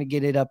footage. We're going to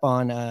get it up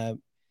on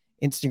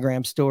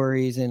Instagram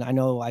stories, and I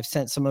know I've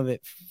sent some of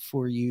it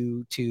for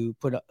you to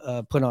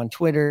put on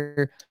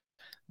Twitter.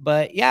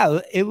 But yeah,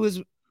 it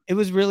was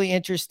really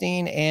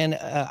interesting. And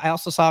I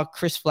also saw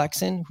Chris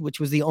Flexen, which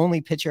was the only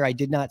pitcher I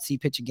did not see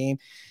pitch a game.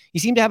 He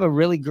seemed to have a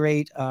really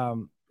great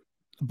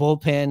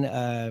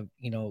bullpen,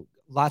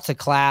 lots of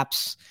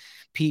claps.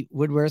 Pete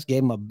Woodworth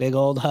gave him a big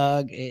old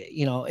hug.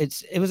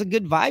 It was a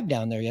good vibe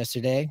down there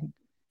yesterday.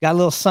 Got a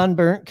little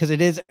sunburnt because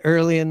it is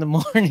early in the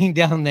morning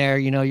down there.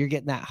 You're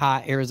getting that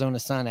hot Arizona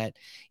sun at,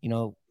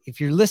 if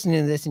you're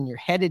listening to this and you're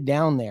headed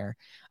down there,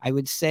 I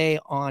would say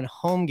on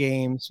home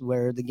games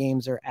where the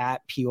games are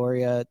at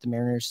Peoria at the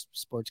Mariners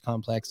Sports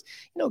Complex,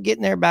 get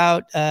there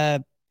about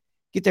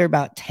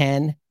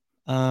 10.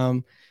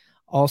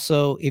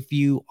 Also, if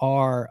you're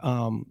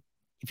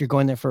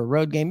going there for a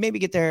road game, maybe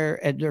get there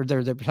or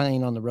they're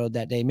playing on the road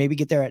that day, maybe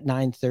get there at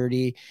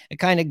 9:30. It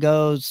kind of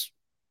goes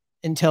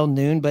until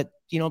noon, but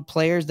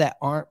players that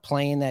aren't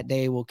playing that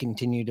day will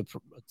continue to,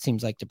 it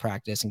seems like, to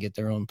practice and get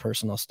their own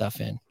personal stuff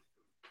in.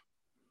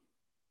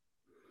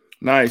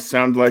 Nice.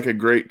 Sounds like a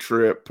great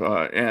trip.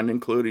 And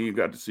including you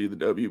got to see the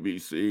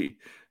WBC.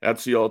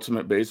 That's the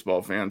ultimate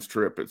baseball fans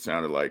trip, it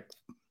sounded like.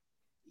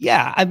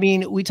 Yeah. I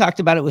mean, we talked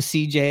about it with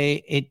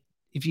CJ.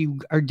 If you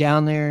are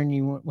down there and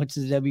you went to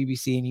the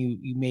WBC and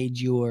you made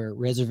your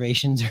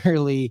reservations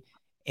early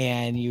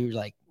and you're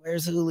like,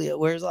 where's Julio?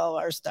 Where's all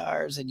our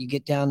stars? And you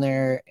get down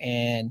there,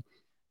 and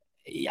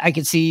I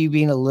could see you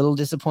being a little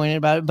disappointed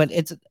about it, but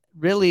it's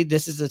really,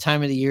 this is the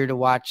time of the year to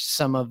watch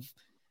some of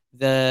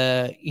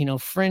the,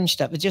 fringe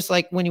stuff. It's just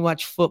like when you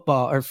watch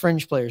football or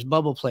fringe players,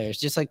 bubble players,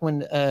 just like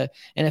when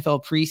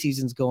NFL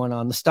preseason's going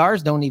on, the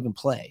stars don't even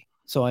play.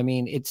 So, I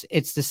mean,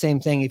 it's the same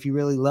thing. If you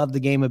really love the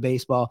game of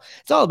baseball,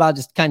 it's all about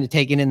just kind of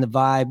taking in the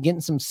vibe,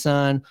 getting some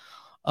sun.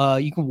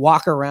 You can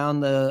walk around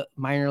the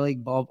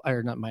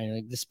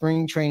the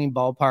spring training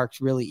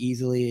ballparks really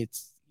easily.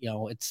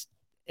 It's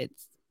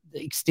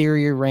the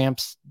exterior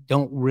ramps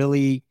don't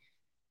really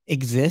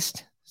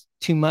exist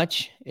too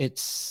much.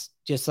 It's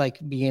just like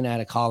being at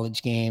a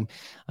college game.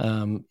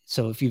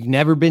 So if you've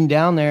never been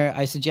down there,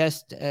 I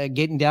suggest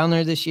getting down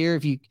there this year.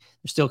 There's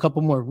still a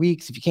couple more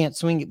weeks. If you can't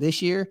swing it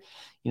this year,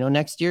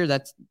 next year,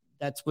 that's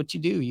what you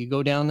do. You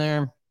go down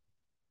there.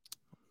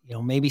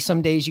 Maybe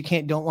some days you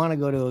don't want to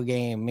go to a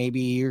game. Maybe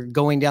you're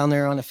going down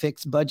there on a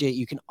fixed budget.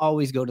 You can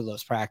always go to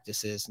those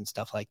practices and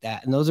stuff like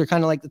that. And those are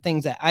kind of like the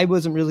things that I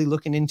wasn't really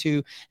looking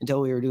into until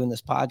we were doing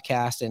this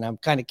podcast. And I'm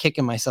kind of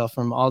kicking myself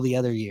from all the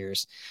other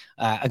years.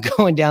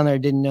 Going down there,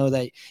 didn't know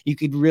that you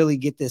could really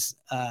get this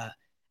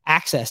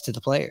access to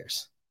the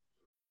players.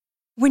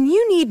 When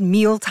you need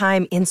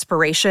mealtime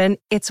inspiration,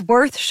 it's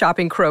worth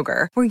shopping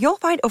Kroger, where you'll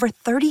find over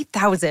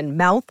 30,000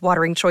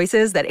 mouth-watering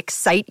choices that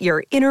excite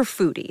your inner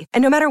foodie.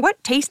 And no matter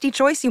what tasty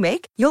choice you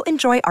make, you'll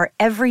enjoy our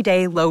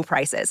everyday low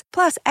prices,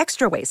 plus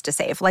extra ways to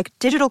save, like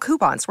digital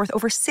coupons worth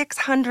over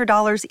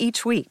 $600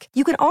 each week.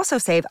 You can also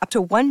save up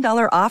to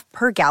 $1 off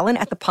per gallon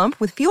at the pump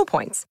with fuel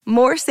points.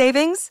 More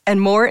savings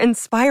and more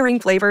inspiring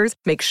flavors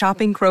make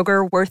shopping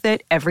Kroger worth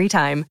it every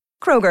time.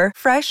 Kroger,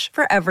 fresh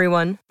for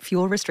everyone.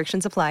 Fuel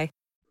restrictions apply.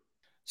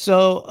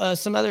 So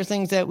some other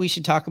things that we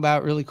should talk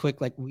about really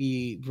quick, like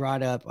we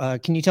brought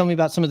up, can you tell me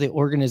about some of the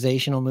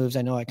organizational moves?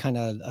 I know I kind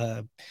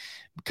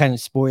of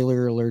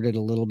spoiler alerted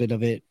a little bit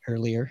of it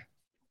earlier.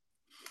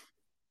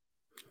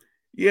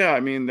 Yeah, I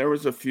mean, there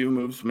was a few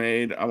moves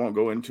made. I won't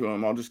go into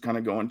them. I'll just kind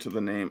of go into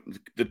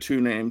the two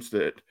names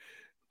that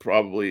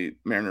probably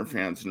Mariner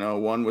fans know.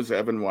 One was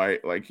Evan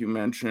White, like you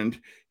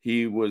mentioned.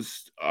 He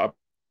was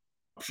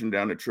optioned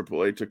down to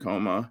AAA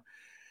Tacoma.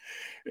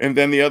 And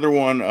then the other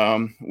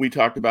one, we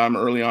talked about him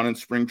early on in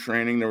spring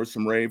training. There was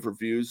some rave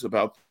reviews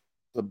about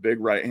the big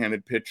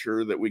right-handed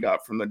pitcher that we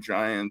got from the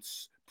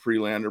Giants,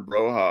 Prelander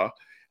Broha,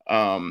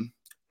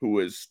 who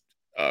was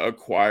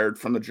acquired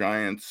from the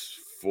Giants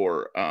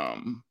for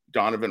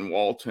Donovan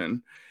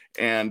Walton.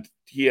 And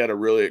he had a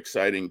really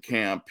exciting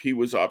camp. He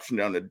was optioned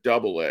down to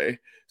AA.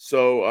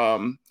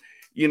 So,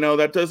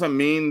 that doesn't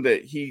mean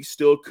that he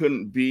still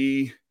couldn't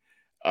be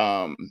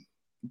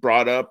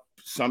brought up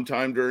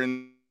sometime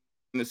during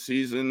the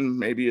season,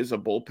 maybe as a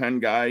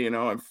bullpen guy.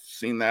 I've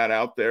seen that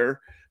out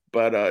there,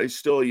 but he's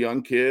still a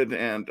young kid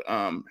and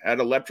had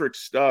electric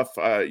stuff.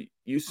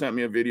 You sent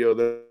me a video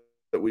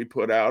that we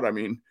put out. I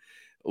mean,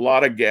 a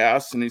lot of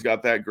gas, and he's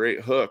got that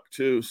great hook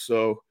too.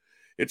 So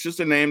it's just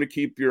a name to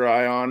keep your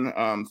eye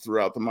on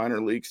throughout the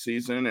minor league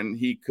season, and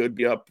he could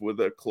be up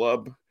with a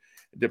club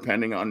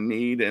depending on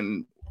need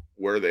and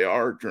where they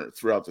are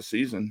throughout the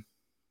season.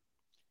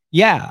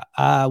 Yeah,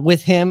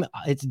 with him,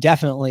 it's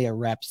definitely a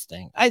reps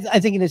thing. I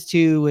think it is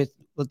too with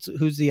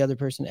who's the other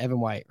person? Evan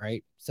White,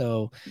 right?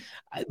 So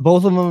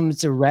both of them,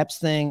 it's a reps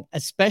thing,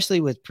 especially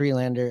with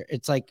Prelander.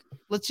 It's like,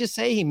 let's just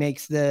say he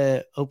makes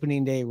the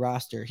opening day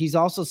roster. He's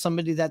also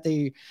somebody that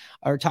they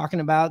are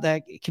talking about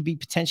that could be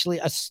potentially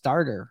a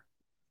starter,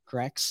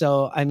 correct?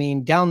 So, I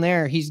mean, down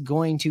there, he's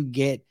going to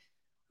get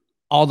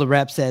all the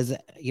reps as,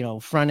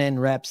 front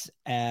end reps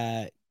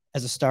as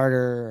a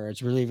starter or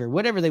as a reliever,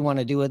 whatever they want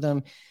to do with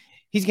him.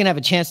 He's going to have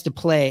a chance to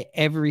play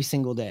every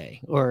single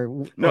day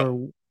or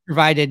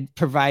provided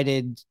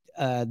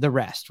the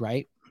rest,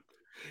 right?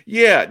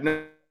 Yeah,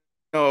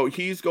 no,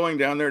 he's going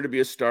down there to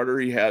be a starter.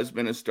 He has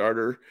been a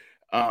starter.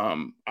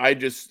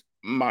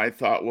 My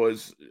thought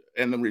was,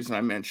 and the reason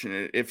I mention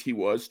it, if he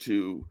was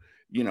to,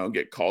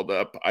 get called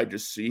up, I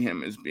just see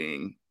him as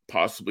being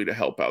possibly to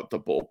help out the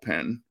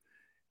bullpen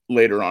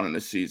later on in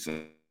the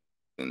season.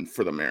 And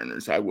for the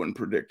Mariners, I wouldn't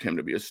predict him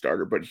to be a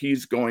starter, but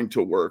he's going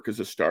to work as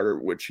a starter,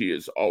 which he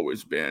has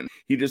always been.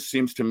 He just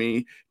seems to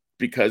me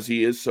because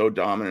he is so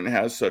dominant and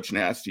has such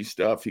nasty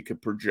stuff, he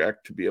could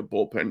project to be a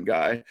bullpen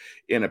guy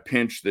in a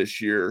pinch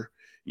this year,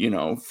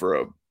 for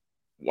a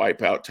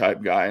wipeout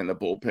type guy in the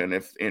bullpen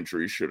if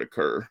injuries should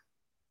occur.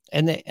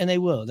 And they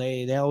will.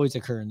 They always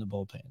occur in the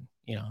bullpen.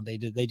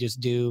 They just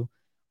do,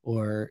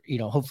 or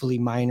hopefully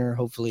minor.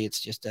 Hopefully it's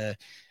just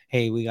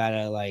hey, we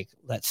gotta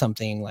let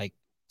something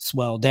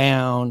swell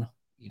down,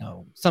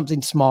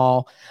 something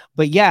small.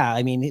 But yeah,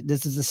 I mean,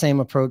 this is the same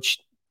approach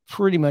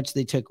pretty much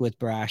they took with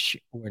Brash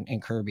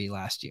and Kirby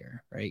last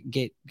year, right?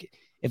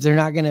 If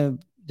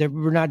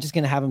we're not just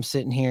gonna have them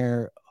sitting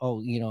here,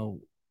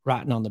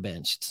 rotting on the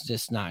bench. It's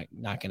just not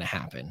gonna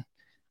happen.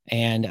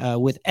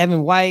 And with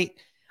Evan White,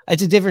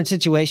 it's a different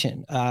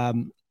situation.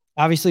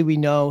 Obviously, we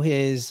know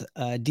his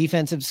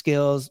defensive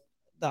skills.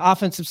 The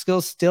offensive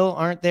skills still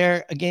aren't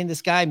there. Again,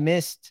 this guy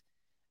missed,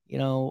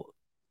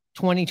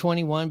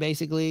 2021,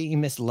 basically. He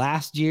missed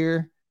last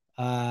year.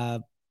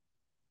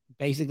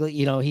 Basically,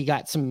 he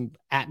got some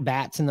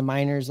at-bats in the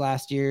minors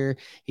last year.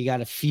 He got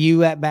a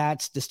few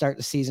at-bats to start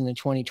the season in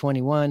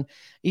 2021.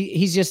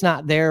 He's just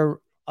not there.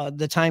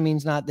 The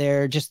timing's not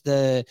there. Just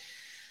the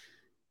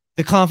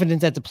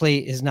confidence at the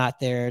plate is not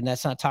there, and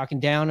that's not talking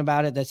down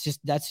about it. That's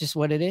just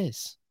what it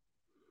is.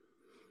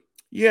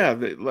 Yeah,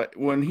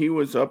 when he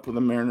was up with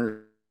the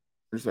Mariners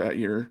that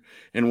year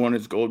and won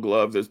his Gold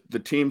Glove, the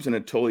team's in a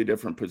totally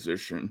different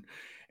position,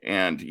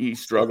 and he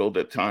struggled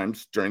at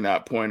times during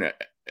that point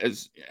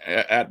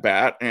at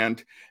bat.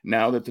 And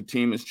now that the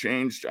team has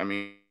changed, I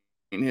mean,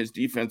 his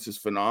defense is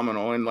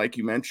phenomenal, and like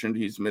you mentioned,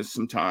 he's missed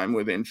some time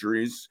with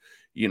injuries.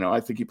 I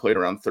think he played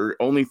around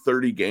only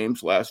 30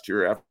 games last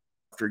year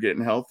after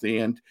getting healthy,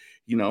 and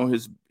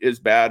his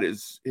bat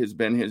has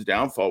been his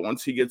downfall.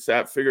 Once he gets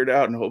that figured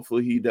out, and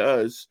hopefully he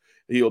does,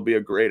 he'll be a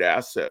great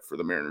asset for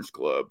the Mariners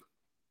club.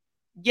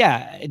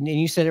 Yeah, and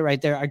you said it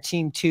right there. Our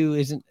team too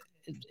isn't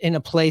in a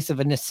place of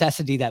a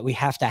necessity that we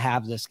have to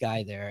have this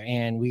guy there,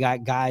 and we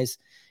got guys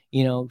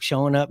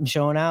showing up and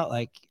showing out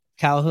like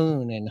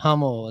Calhoun and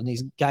Hummel, and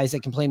these guys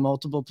that can play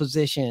multiple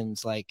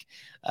positions like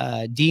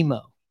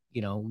Demo.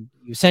 You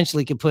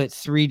essentially could put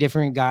 3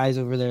 different guys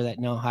over there that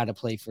know how to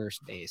play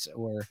first base.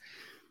 Or,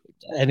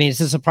 I mean, it's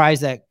a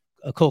surprise that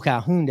Cole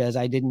Calhoun does.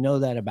 I didn't know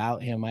that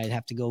about him. I'd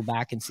have to go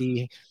back and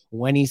see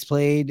when he's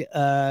played,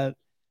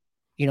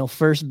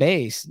 first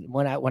base.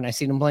 When I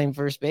seen him playing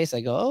first base, I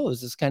go, oh,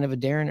 is this kind of a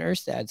Darren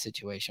Erstad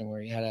situation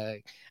where he had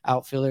a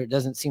outfielder? It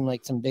doesn't seem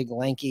like some big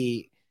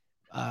lanky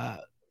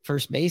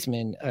first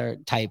baseman or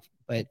type,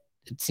 but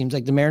it seems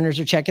like the Mariners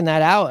are checking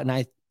that out. And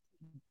I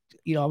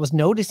was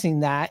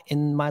noticing that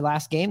in my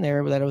last game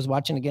there that I was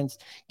watching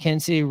against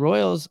Kansas City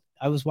Royals.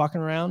 I was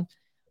walking around,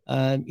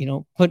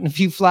 putting a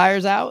few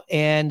flyers out,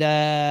 and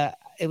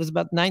it was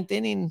about the 9th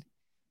inning.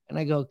 And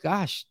I go,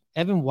 gosh,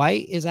 Evan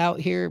White is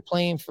out here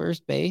playing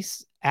first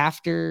base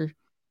after,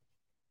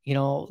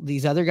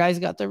 these other guys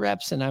got the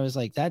reps. And I was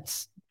like,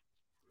 that's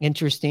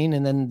interesting.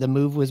 And then the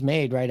move was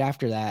made right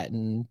after that.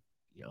 And,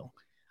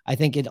 I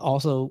think it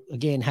also,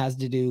 again, has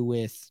to do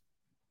with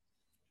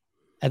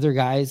other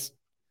guys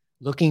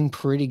looking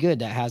pretty good.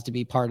 That has to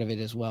be part of it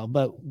as well.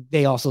 But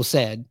they also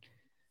said,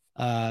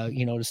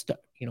 to start,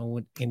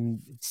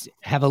 and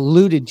have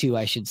alluded to,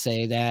 I should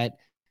say, that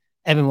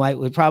Evan White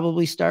would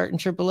probably start in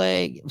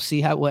AAA,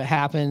 see what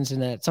happens.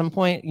 And at some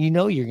point,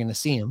 you're going to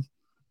see him.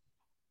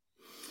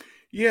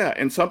 Yeah.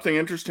 And something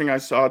interesting I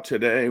saw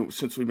today,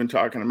 since we've been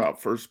talking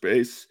about first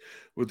base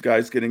with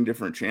guys getting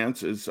different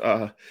chances,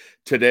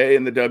 today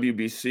in the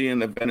WBC in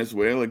the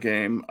Venezuela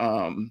game,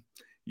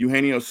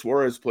 Eugenio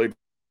Suarez played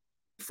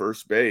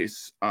first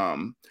base.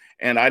 And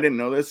I didn't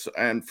know this.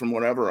 And from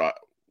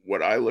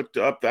what I looked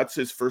up, that's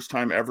his first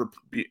time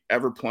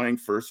ever playing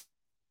first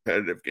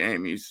competitive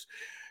game. He's,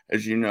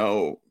 as you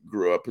know,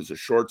 grew up as a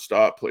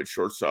shortstop, played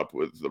shortstop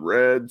with the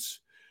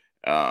Reds.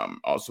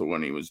 Also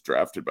when he was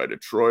drafted by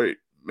Detroit,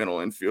 middle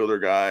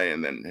infielder guy,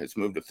 and then has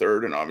moved to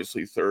third. And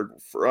obviously third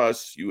for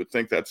us, you would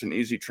think that's an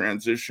easy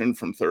transition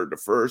from third to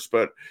first,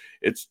 but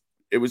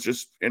it was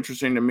just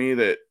interesting to me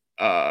that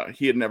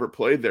he had never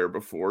played there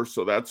before.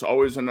 So that's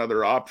always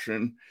another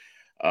option.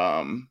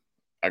 A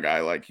guy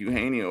like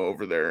Eugenio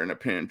over there in a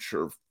pinch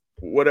or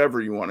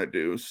whatever you want to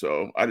do.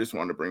 So I just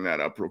wanted to bring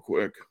that up real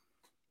quick.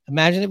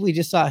 Imagine if we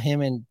just saw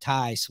him and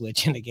Ty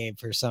switch in the game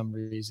for some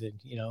reason,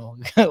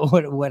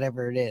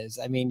 whatever it is.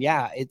 I mean,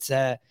 yeah, it's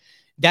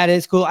that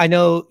is cool. I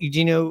know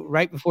Eugenio,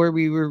 right before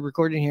we were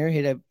recording here,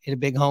 hit a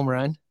big home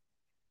run.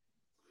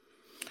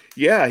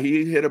 Yeah,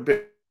 he hit a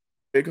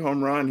big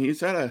home run.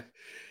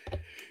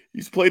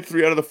 He's played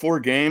 3 out of the 4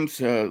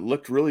 games,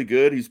 looked really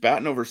good. He's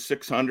batting over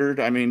 600.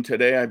 I mean,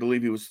 today I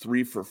believe he was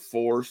 3 for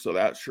 4, so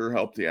that sure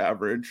helped the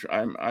average,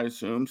 I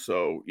assume.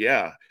 So,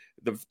 yeah,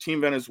 the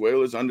team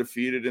Venezuela is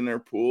undefeated in their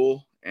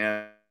pool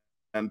and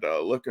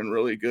looking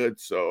really good.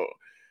 So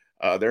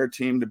they're a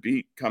team to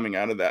beat coming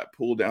out of that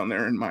pool down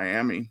there in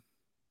Miami.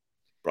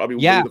 Probably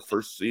will be the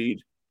first seed.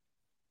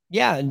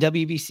 Yeah, and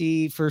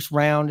WBC first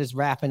round is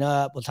wrapping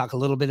up. We'll talk a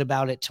little bit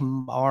about it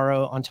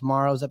tomorrow on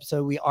tomorrow's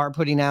episode. We are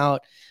putting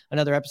out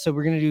another episode.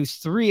 We're going to do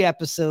 3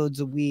 episodes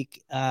a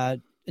week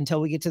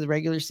until we get to the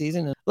regular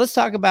season. And let's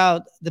talk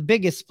about the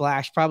biggest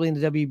splash, probably in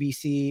the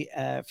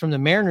WBC from the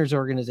Mariners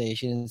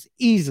organization. Is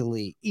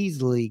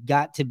easily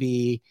got to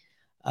be,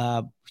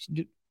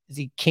 is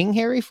he King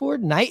Harry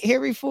Ford? Knight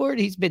Harry Ford?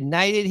 He's been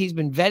knighted. He's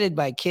been vetted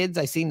by kids.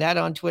 I seen that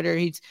on Twitter.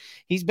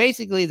 He's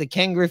basically the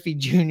Ken Griffey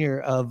Jr.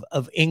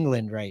 of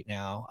England right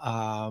now.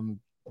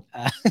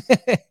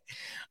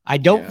 I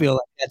don't feel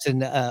like that's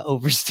an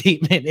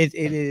overstatement. It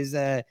is.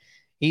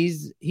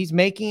 He's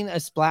making a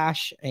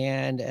splash,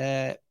 and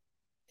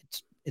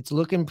it's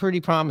looking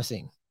pretty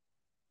promising.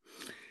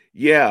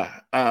 Yeah,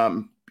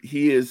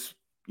 he is.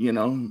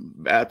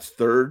 Bats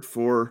third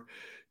for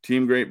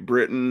Team Great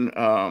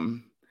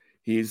Britain.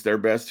 He's their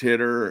best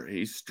hitter.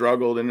 He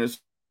struggled in his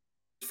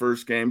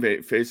first game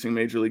facing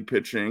Major League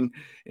pitching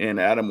in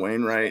Adam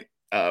Wainwright,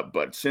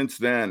 but since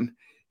then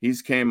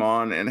he's came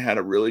on and had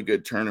a really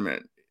good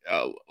tournament.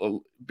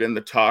 Been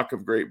the talk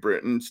of Great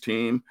Britain's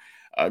team.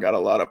 Got a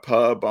lot of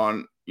pub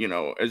on,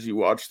 as you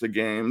watch the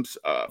games.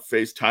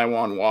 Faced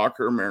Taiwan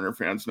Walker. Mariner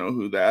fans know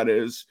who that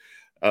is.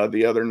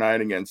 The other night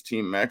against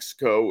Team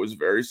Mexico was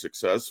very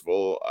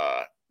successful.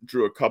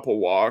 Drew a couple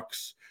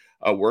walks.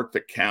 Worked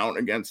the count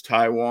against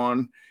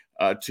Taiwan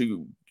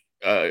to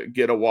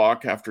get a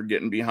walk after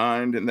getting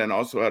behind, and then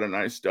also had a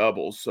nice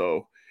double.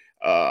 So,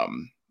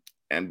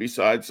 and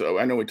besides,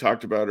 I know we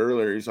talked about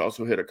earlier, he's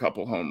also hit a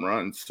couple home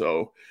runs.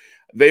 So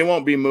they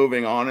won't be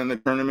moving on in the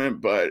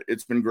tournament, but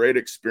it's been great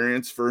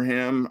experience for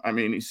him. I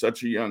mean, he's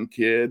such a young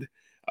kid.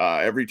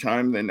 Every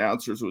time the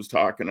announcers were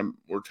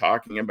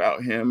talking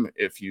about him,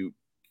 if you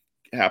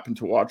happen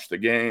to watch the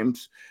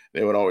games,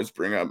 they would always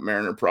bring up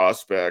Mariner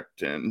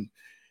prospect, and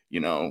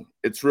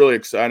it's really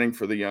exciting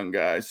for the young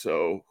guy.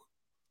 So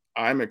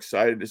I'm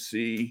excited to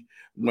see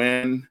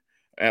when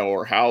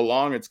or how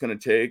long it's going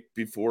to take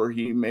before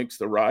he makes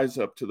the rise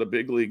up to the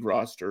big league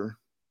roster.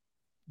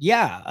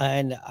 Yeah,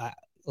 and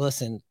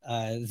listen,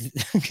 I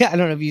don't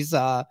know if you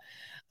saw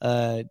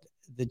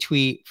the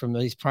tweet from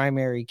these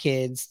primary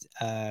kids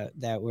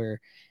that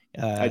were.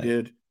 I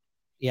did.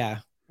 Yeah,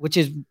 which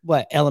is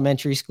what,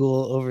 elementary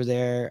school over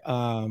there.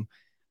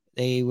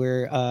 They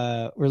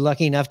were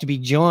lucky enough to be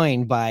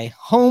joined by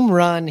home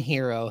run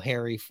hero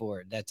Harry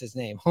Ford. That's his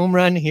name. Home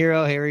run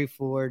hero Harry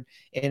Ford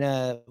in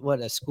a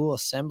school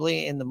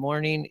assembly in the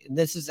morning. And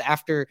this is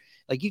after,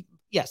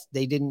 yes,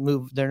 they didn't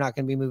move. They're not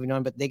going to be moving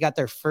on, but they got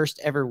their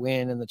first ever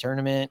win in the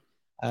tournament.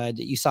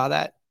 You saw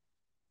that?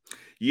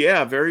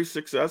 Yeah, very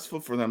successful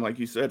for them. Like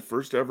you said,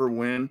 first ever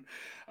win.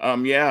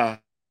 Yeah,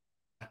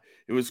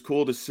 it was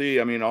cool to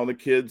see. I mean, all the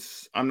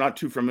kids, I'm not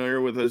too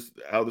familiar with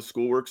how the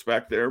school works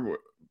back there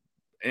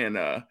in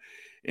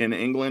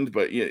England,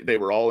 but they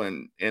were all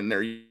in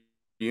their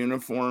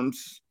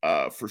uniforms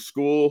for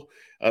school.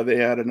 They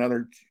had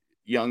another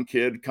young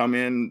kid come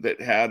in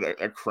that had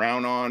a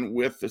crown on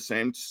with the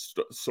same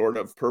sort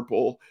of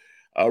purple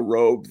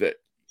robe that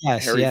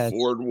Harry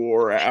Ford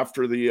wore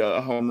after the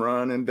home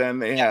run, and then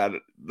they had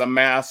the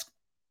mask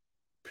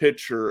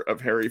picture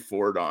of Harry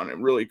Ford on it.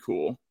 Really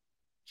cool.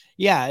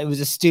 Yeah, it was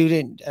a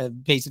student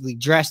basically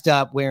dressed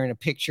up wearing a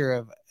picture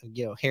of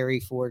Harry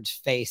Ford's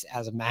face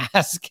as a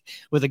mask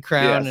with a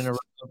crown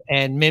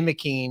and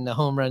mimicking the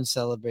home run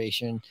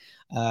celebration.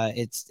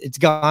 It's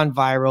gone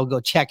viral. Go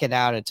check it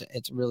out.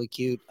 It's really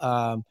cute.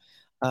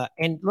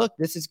 And look,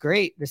 this is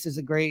great. This is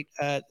a great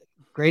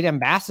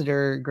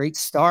ambassador, great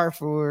star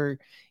for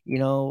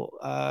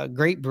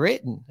Great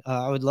Britain.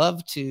 I would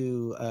love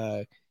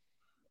to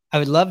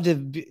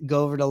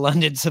go over to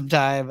London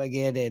sometime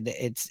again, and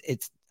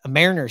it's a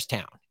Mariners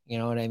town. You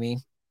know what I mean?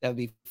 That would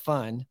be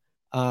fun.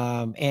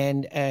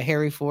 And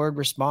Harry Ford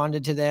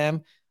responded to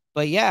them.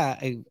 But yeah,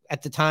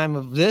 at the time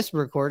of this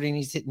recording,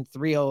 he's hitting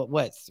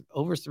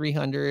over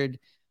 300.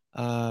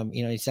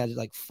 He's had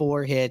like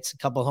 4 hits, a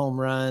couple home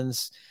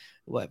runs,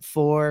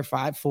 4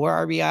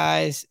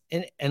 RBIs.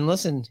 And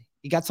listen,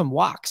 he got some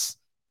walks.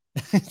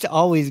 It's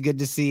always good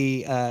to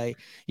see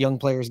young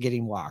players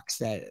getting walks.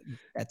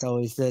 That's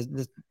always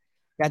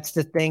that's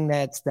the thing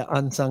that's the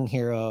unsung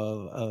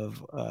hero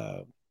of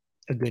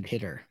a good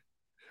hitter.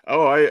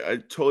 Oh, I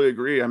totally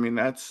agree. I mean,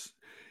 that's,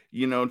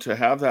 to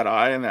have that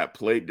eye and that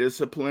plate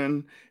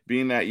discipline,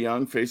 being that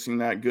young, facing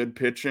that good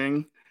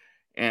pitching,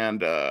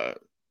 and to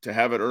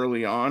have it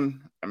early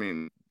on, I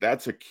mean,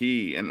 that's a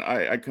key. And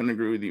I couldn't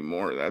agree with you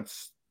more.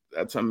 That's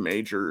a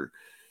major,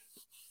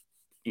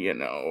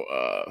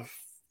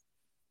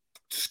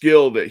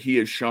 skill that he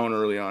has shown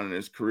early on in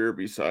his career,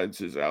 besides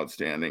his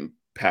outstanding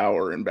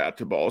power and bat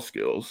to ball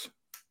skills.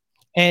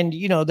 And,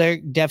 they're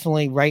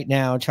definitely right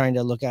now trying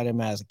to look at him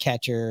as a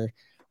catcher.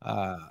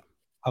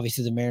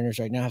 Obviously the Mariners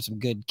right now have some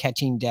good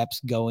catching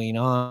depths going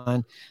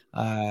on,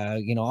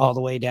 all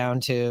the way down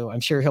to, I'm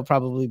sure he'll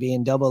probably be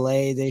in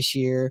AA this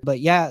year.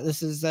 But yeah,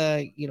 this is,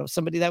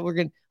 somebody that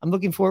I'm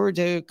looking forward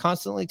to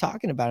constantly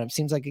talking about him.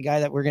 Seems like a guy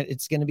that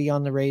it's going to be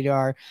on the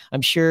radar.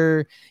 I'm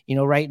sure,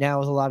 right now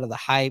with a lot of the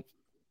hype,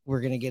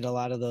 we're going to get a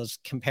lot of those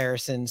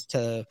comparisons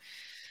to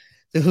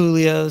the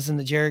Julios and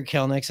the Jared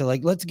Kelnicks. So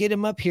let's get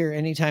him up here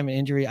anytime an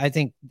injury. I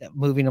think that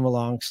moving him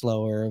along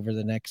slower over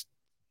the next,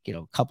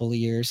 couple of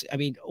years. I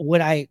mean, would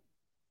I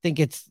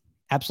think it's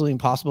absolutely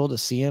impossible to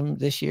see him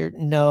this year?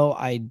 No,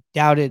 I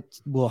doubt it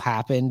will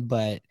happen,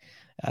 but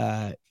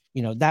that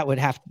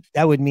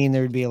would mean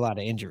there would be a lot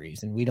of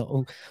injuries, and we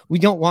don't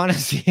want to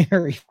see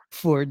Harry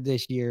Ford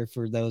this year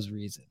for those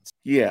reasons.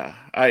 Yeah,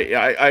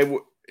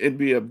 it'd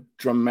be a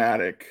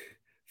dramatic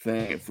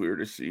thing if we were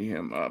to see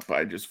him up.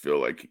 I just feel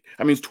like,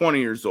 I mean, he's 20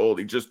 years old.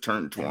 He just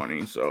turned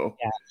 20. So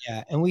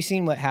Yeah. And we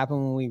seen what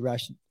happened when we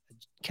rushed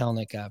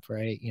Kelnick up,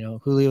 right?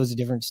 Julio was a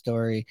different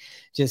story.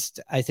 Just,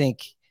 I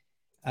think,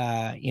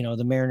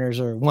 the Mariners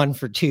are 1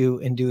 for 2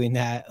 in doing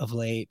that of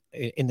late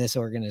in this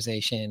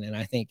organization. And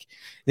I think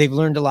they've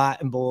learned a lot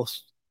from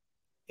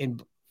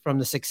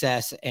the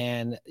success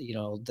and,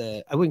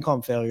 I wouldn't call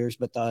them failures,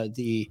 but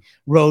the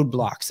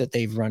roadblocks that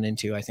they've run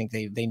into. I think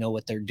they know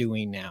what they're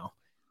doing now.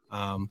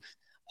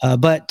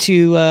 But do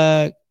you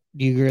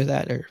agree with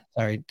that, or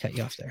sorry to cut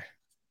you off there?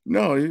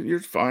 No,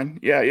 you're fine.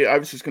 Yeah. I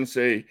was just going to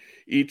say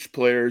each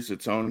player's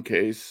its own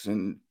case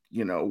and,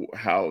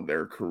 how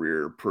their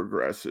career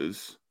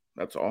progresses.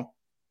 That's all.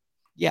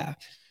 Yeah.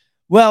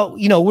 Well,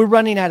 we're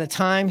running out of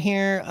time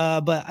here,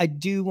 but I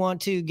do want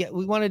to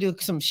do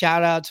some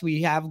shout outs.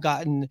 We have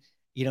gotten,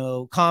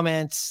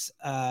 comments,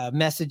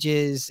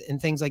 messages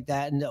and things like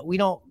that. And we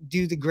don't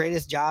do the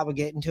greatest job of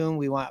getting to them.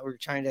 We're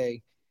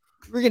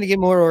going to get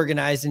more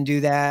organized and do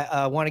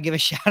that. Want to give a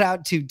shout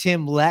out to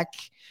Tim Leck.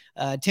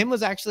 Tim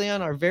was actually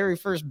on our very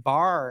first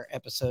bar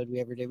episode we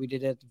ever did. We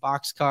did it at the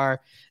Boxcar.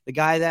 The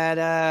guy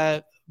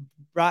that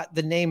brought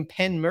the name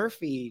Penn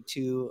Murphy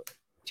to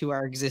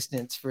our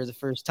existence for the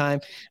first time.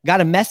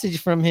 Got a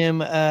message from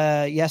him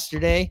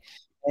yesterday,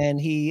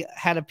 and he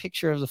had a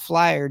picture of the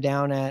Flyer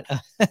down at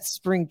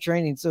spring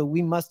training. So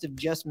we must have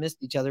just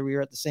missed each other. We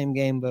were at the same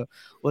game. But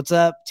what's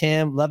up,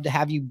 Tim? Love to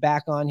have you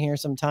back on here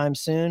sometime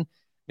soon.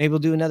 Maybe we'll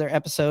do another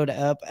episode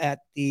up at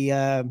the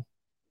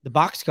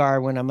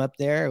Boxcar when I'm up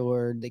there,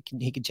 or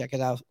he can check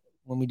it out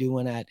when we do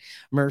one at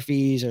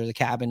Murphy's or the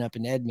Cabin up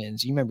in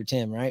Edmonds. You remember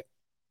Tim, right?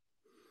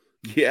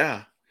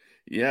 Yeah,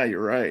 you're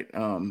right.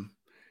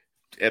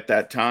 At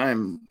that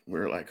time, we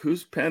were like,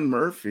 "Who's Penn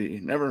Murphy?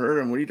 Never heard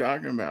him. What are you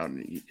talking about?"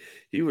 And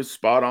he was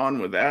spot on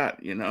with that.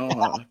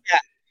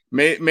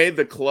 Made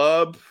the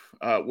club.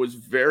 Was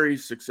very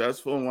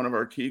successful and one of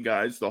our key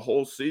guys the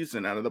whole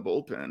season out of the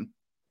bullpen.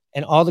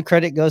 And all the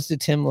credit goes to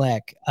Tim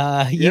Leck.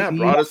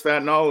 Brought us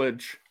that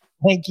knowledge.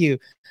 Thank you.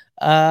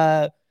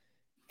 And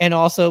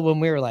also when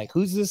we were like,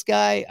 "Who's this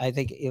guy?" I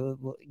think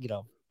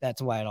that's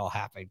why it all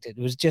happened. It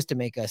was just to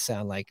make us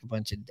sound like a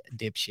bunch of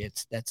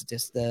dipshits. That's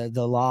just the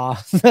law.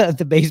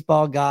 The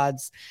baseball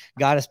gods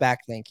got us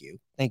back. Thank you,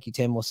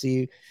 Tim. We'll see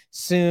you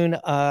soon.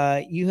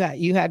 You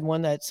had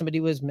one that somebody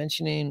was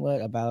mentioning.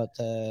 What about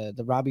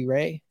the Robbie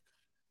Ray?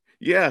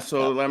 Yeah.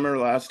 So remember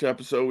last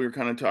episode we were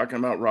kind of talking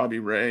about Robbie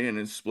Ray and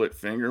his split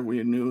finger.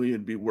 We knew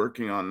he'd be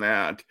working on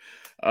that.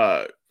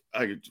 A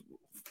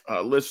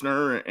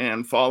listener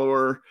and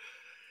follower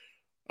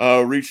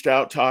reached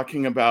out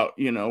talking about,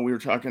 we were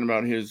talking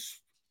about his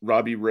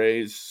Robbie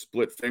Ray's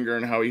split finger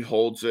and how he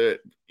holds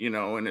it,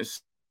 in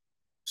his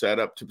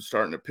setup to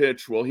starting to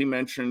pitch. Well, he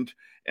mentioned,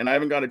 and I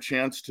haven't got a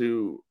chance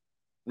to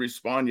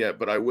respond yet,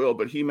 but I will.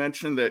 But he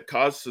mentioned that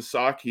Kaz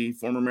Sasaki,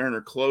 former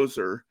Mariner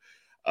closer,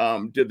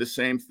 did the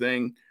same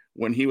thing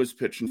when he was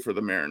pitching for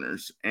the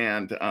Mariners,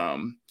 and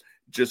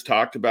just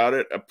talked about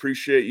it.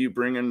 Appreciate you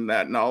bringing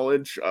that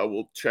knowledge.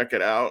 We'll check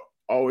it out.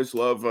 Always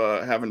love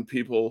having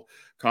people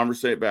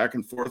conversate back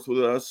and forth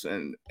with us,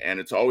 and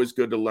it's always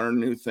good to learn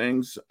new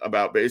things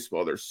about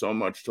baseball. There's so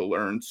much to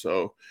learn.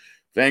 So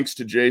thanks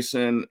to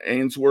Jason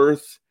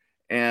Ainsworth,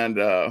 and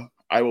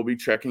I will be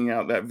checking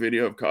out that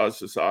video of Kaz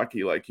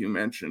Sasaki like you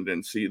mentioned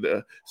and see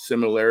the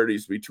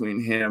similarities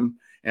between him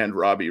and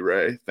Robbie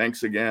Ray.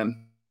 Thanks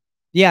again.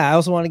 Yeah, I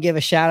also want to give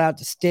a shout out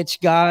to Stitch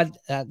God.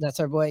 That's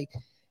our boy.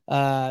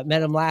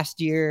 Met him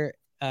last year.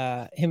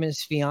 Him and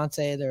his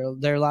fiance,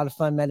 they're a lot of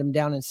fun. Met him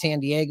down in San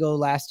Diego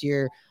last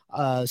year.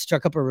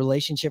 Struck up a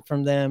relationship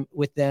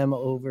with them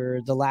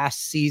over the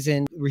last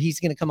season, where he's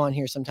going to come on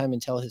here sometime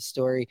and tell his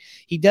story.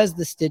 He does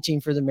the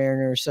stitching for the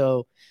Mariners,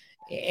 so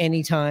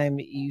anytime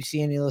you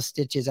see any of those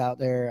stitches out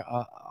there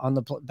on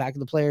the back of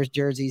the players'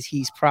 jerseys,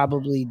 he's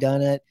probably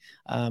done it.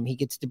 He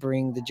gets to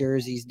bring the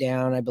jerseys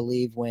down, I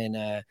believe, when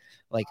a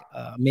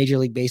Major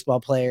League Baseball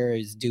player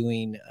is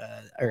doing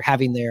or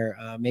having their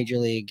Major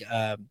League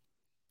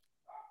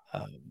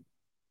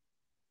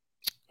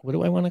what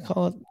do I want to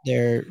call it?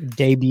 Their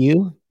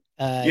debut.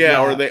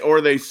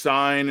 Or they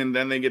sign and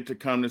then they get to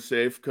come to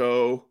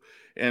Safeco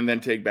and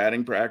then take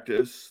batting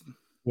practice.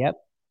 Yep.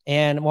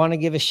 And want to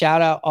give a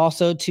shout out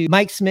also to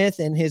Mike Smith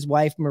and his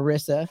wife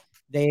Marissa.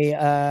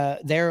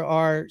 They're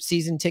our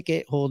season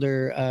ticket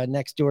holder,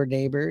 next door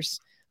neighbors.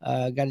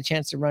 Got a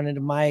chance to run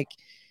into Mike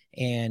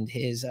and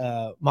his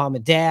mom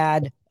and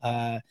dad.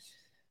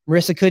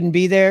 Marissa couldn't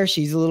be there.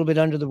 She's a little bit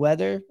under the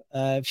weather.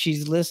 If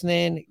she's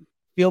listening,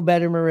 feel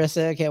better,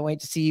 Marissa. Can't wait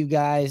to see you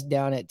guys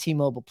down at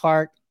T-Mobile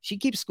Park. She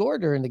keeps score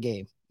during the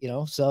game.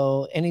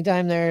 So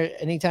anytime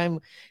we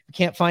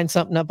can't find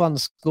something up on the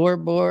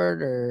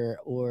scoreboard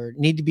or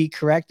need to be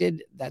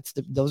corrected,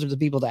 those are the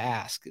people to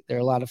ask. They're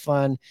a lot of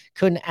fun.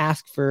 Couldn't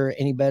ask for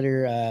any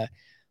better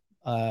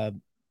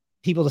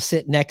people to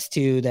sit next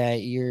to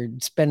that you're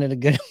spending a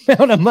good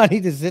amount of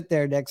money to sit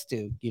there next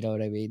to. You know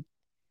what I mean?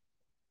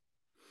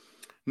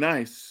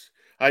 Nice.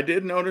 I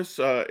did notice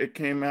it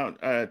came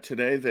out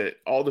today that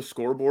all the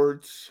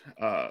scoreboards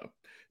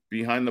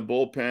behind the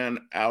bullpen,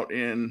 out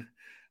in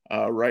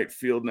right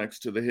field next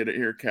to the Hit It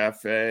Here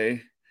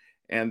Cafe,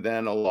 and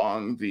then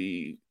along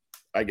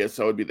I guess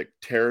that would be the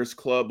Terrace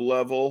Club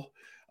level,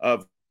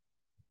 have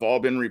all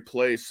been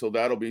replaced. So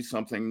that'll be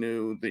something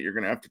new that you're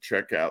going to have to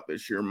check out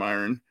this year,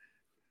 Myron.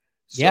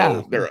 So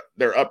yeah,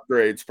 they're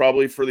upgrades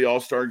probably for the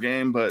All-Star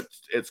game, but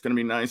it's going to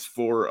be nice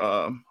for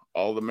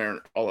all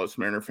us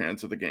Mariner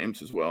fans of the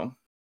games as well.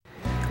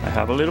 I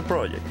have a little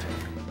project.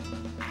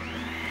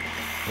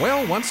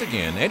 Well, once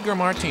again, Edgar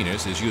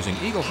Martinez is using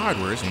Eagle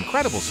Hardware's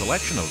incredible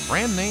selection of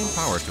brand name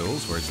power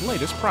tools for his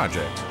latest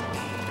project.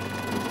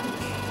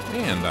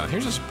 And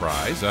here's a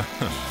surprise.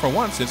 For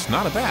once, it's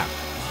not a bat.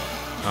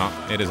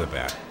 Oh, it is a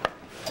bat.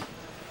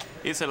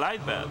 It's a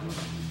light bat.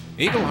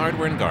 Eagle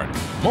Hardware and Garden.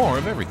 More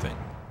of everything.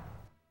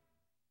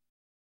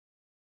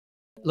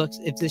 Look,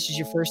 if this is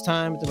your first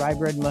time at the Rye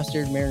Bread and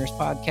Mustard Mariners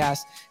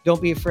podcast, don't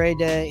be afraid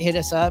to hit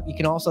us up. You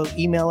can also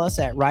email us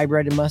at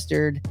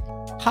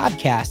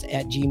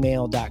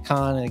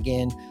ryebreadandmustardpodcast@gmail.com. And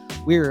again,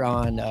 we're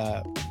on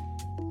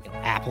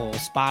Apple,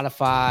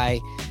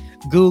 Spotify,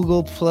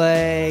 Google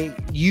Play,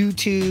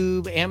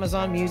 YouTube,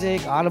 Amazon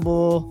Music,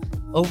 Audible,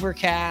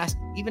 Overcast,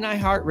 even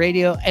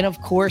iHeartRadio, and of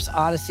course,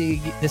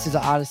 Odyssey. This is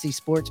an Odyssey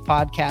Sports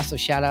podcast, so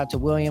shout out to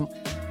William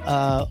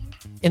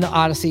in the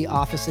Odyssey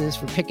offices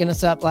for picking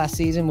us up last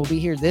season. We'll be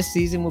here this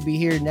season. We'll be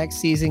here next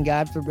season.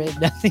 God forbid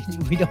nothing.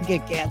 We don't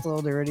get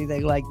canceled or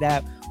anything like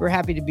that. We're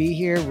happy to be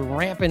here. We're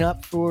ramping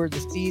up for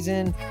the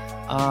season.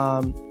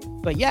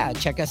 But yeah,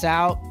 check us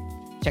out.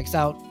 Check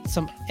out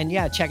some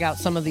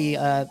of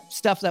the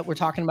stuff that we're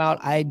talking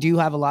about. I do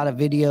have a lot of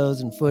videos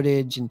and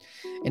footage and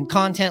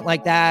content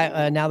like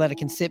that now that I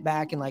can sit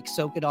back and like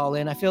soak it all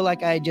in. I feel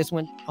like I just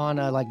went on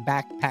a like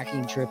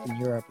backpacking trip in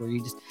Europe where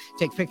you just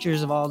take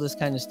pictures of all this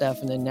kind of stuff,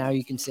 and then now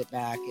you can sit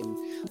back and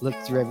look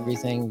through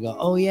everything and go,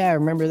 oh yeah, I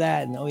remember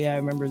that, and oh yeah, I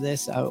remember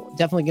this. I'm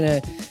definitely gonna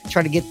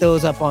try to get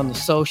those up on the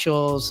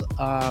socials.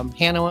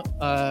 Hannah,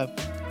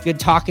 good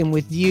talking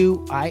with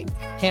you. I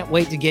can't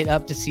wait to get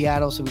up to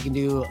Seattle so we can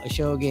do a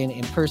show again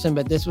in person,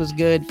 but this was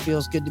good.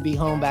 Feels good to be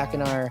home back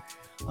in our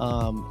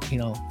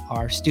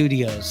our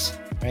studios,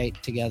 right,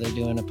 together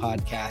doing a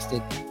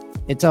podcast.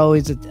 It's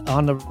always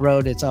on the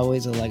road. It's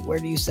always like, where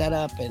do you set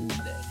up? And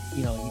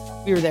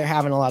we were there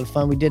having a lot of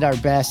fun. We did our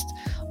best.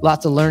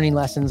 Lots of learning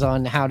lessons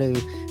on how to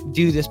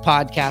do this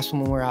podcast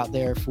when we're out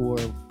there for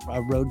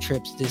road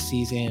trips this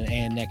season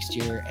and next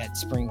year at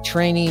spring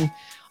training.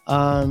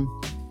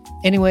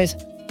 Anyways,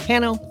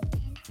 Hannah,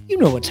 you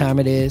know what time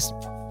it is.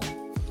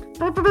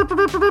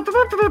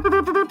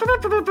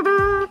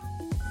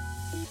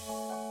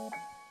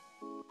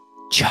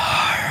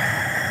 Charge.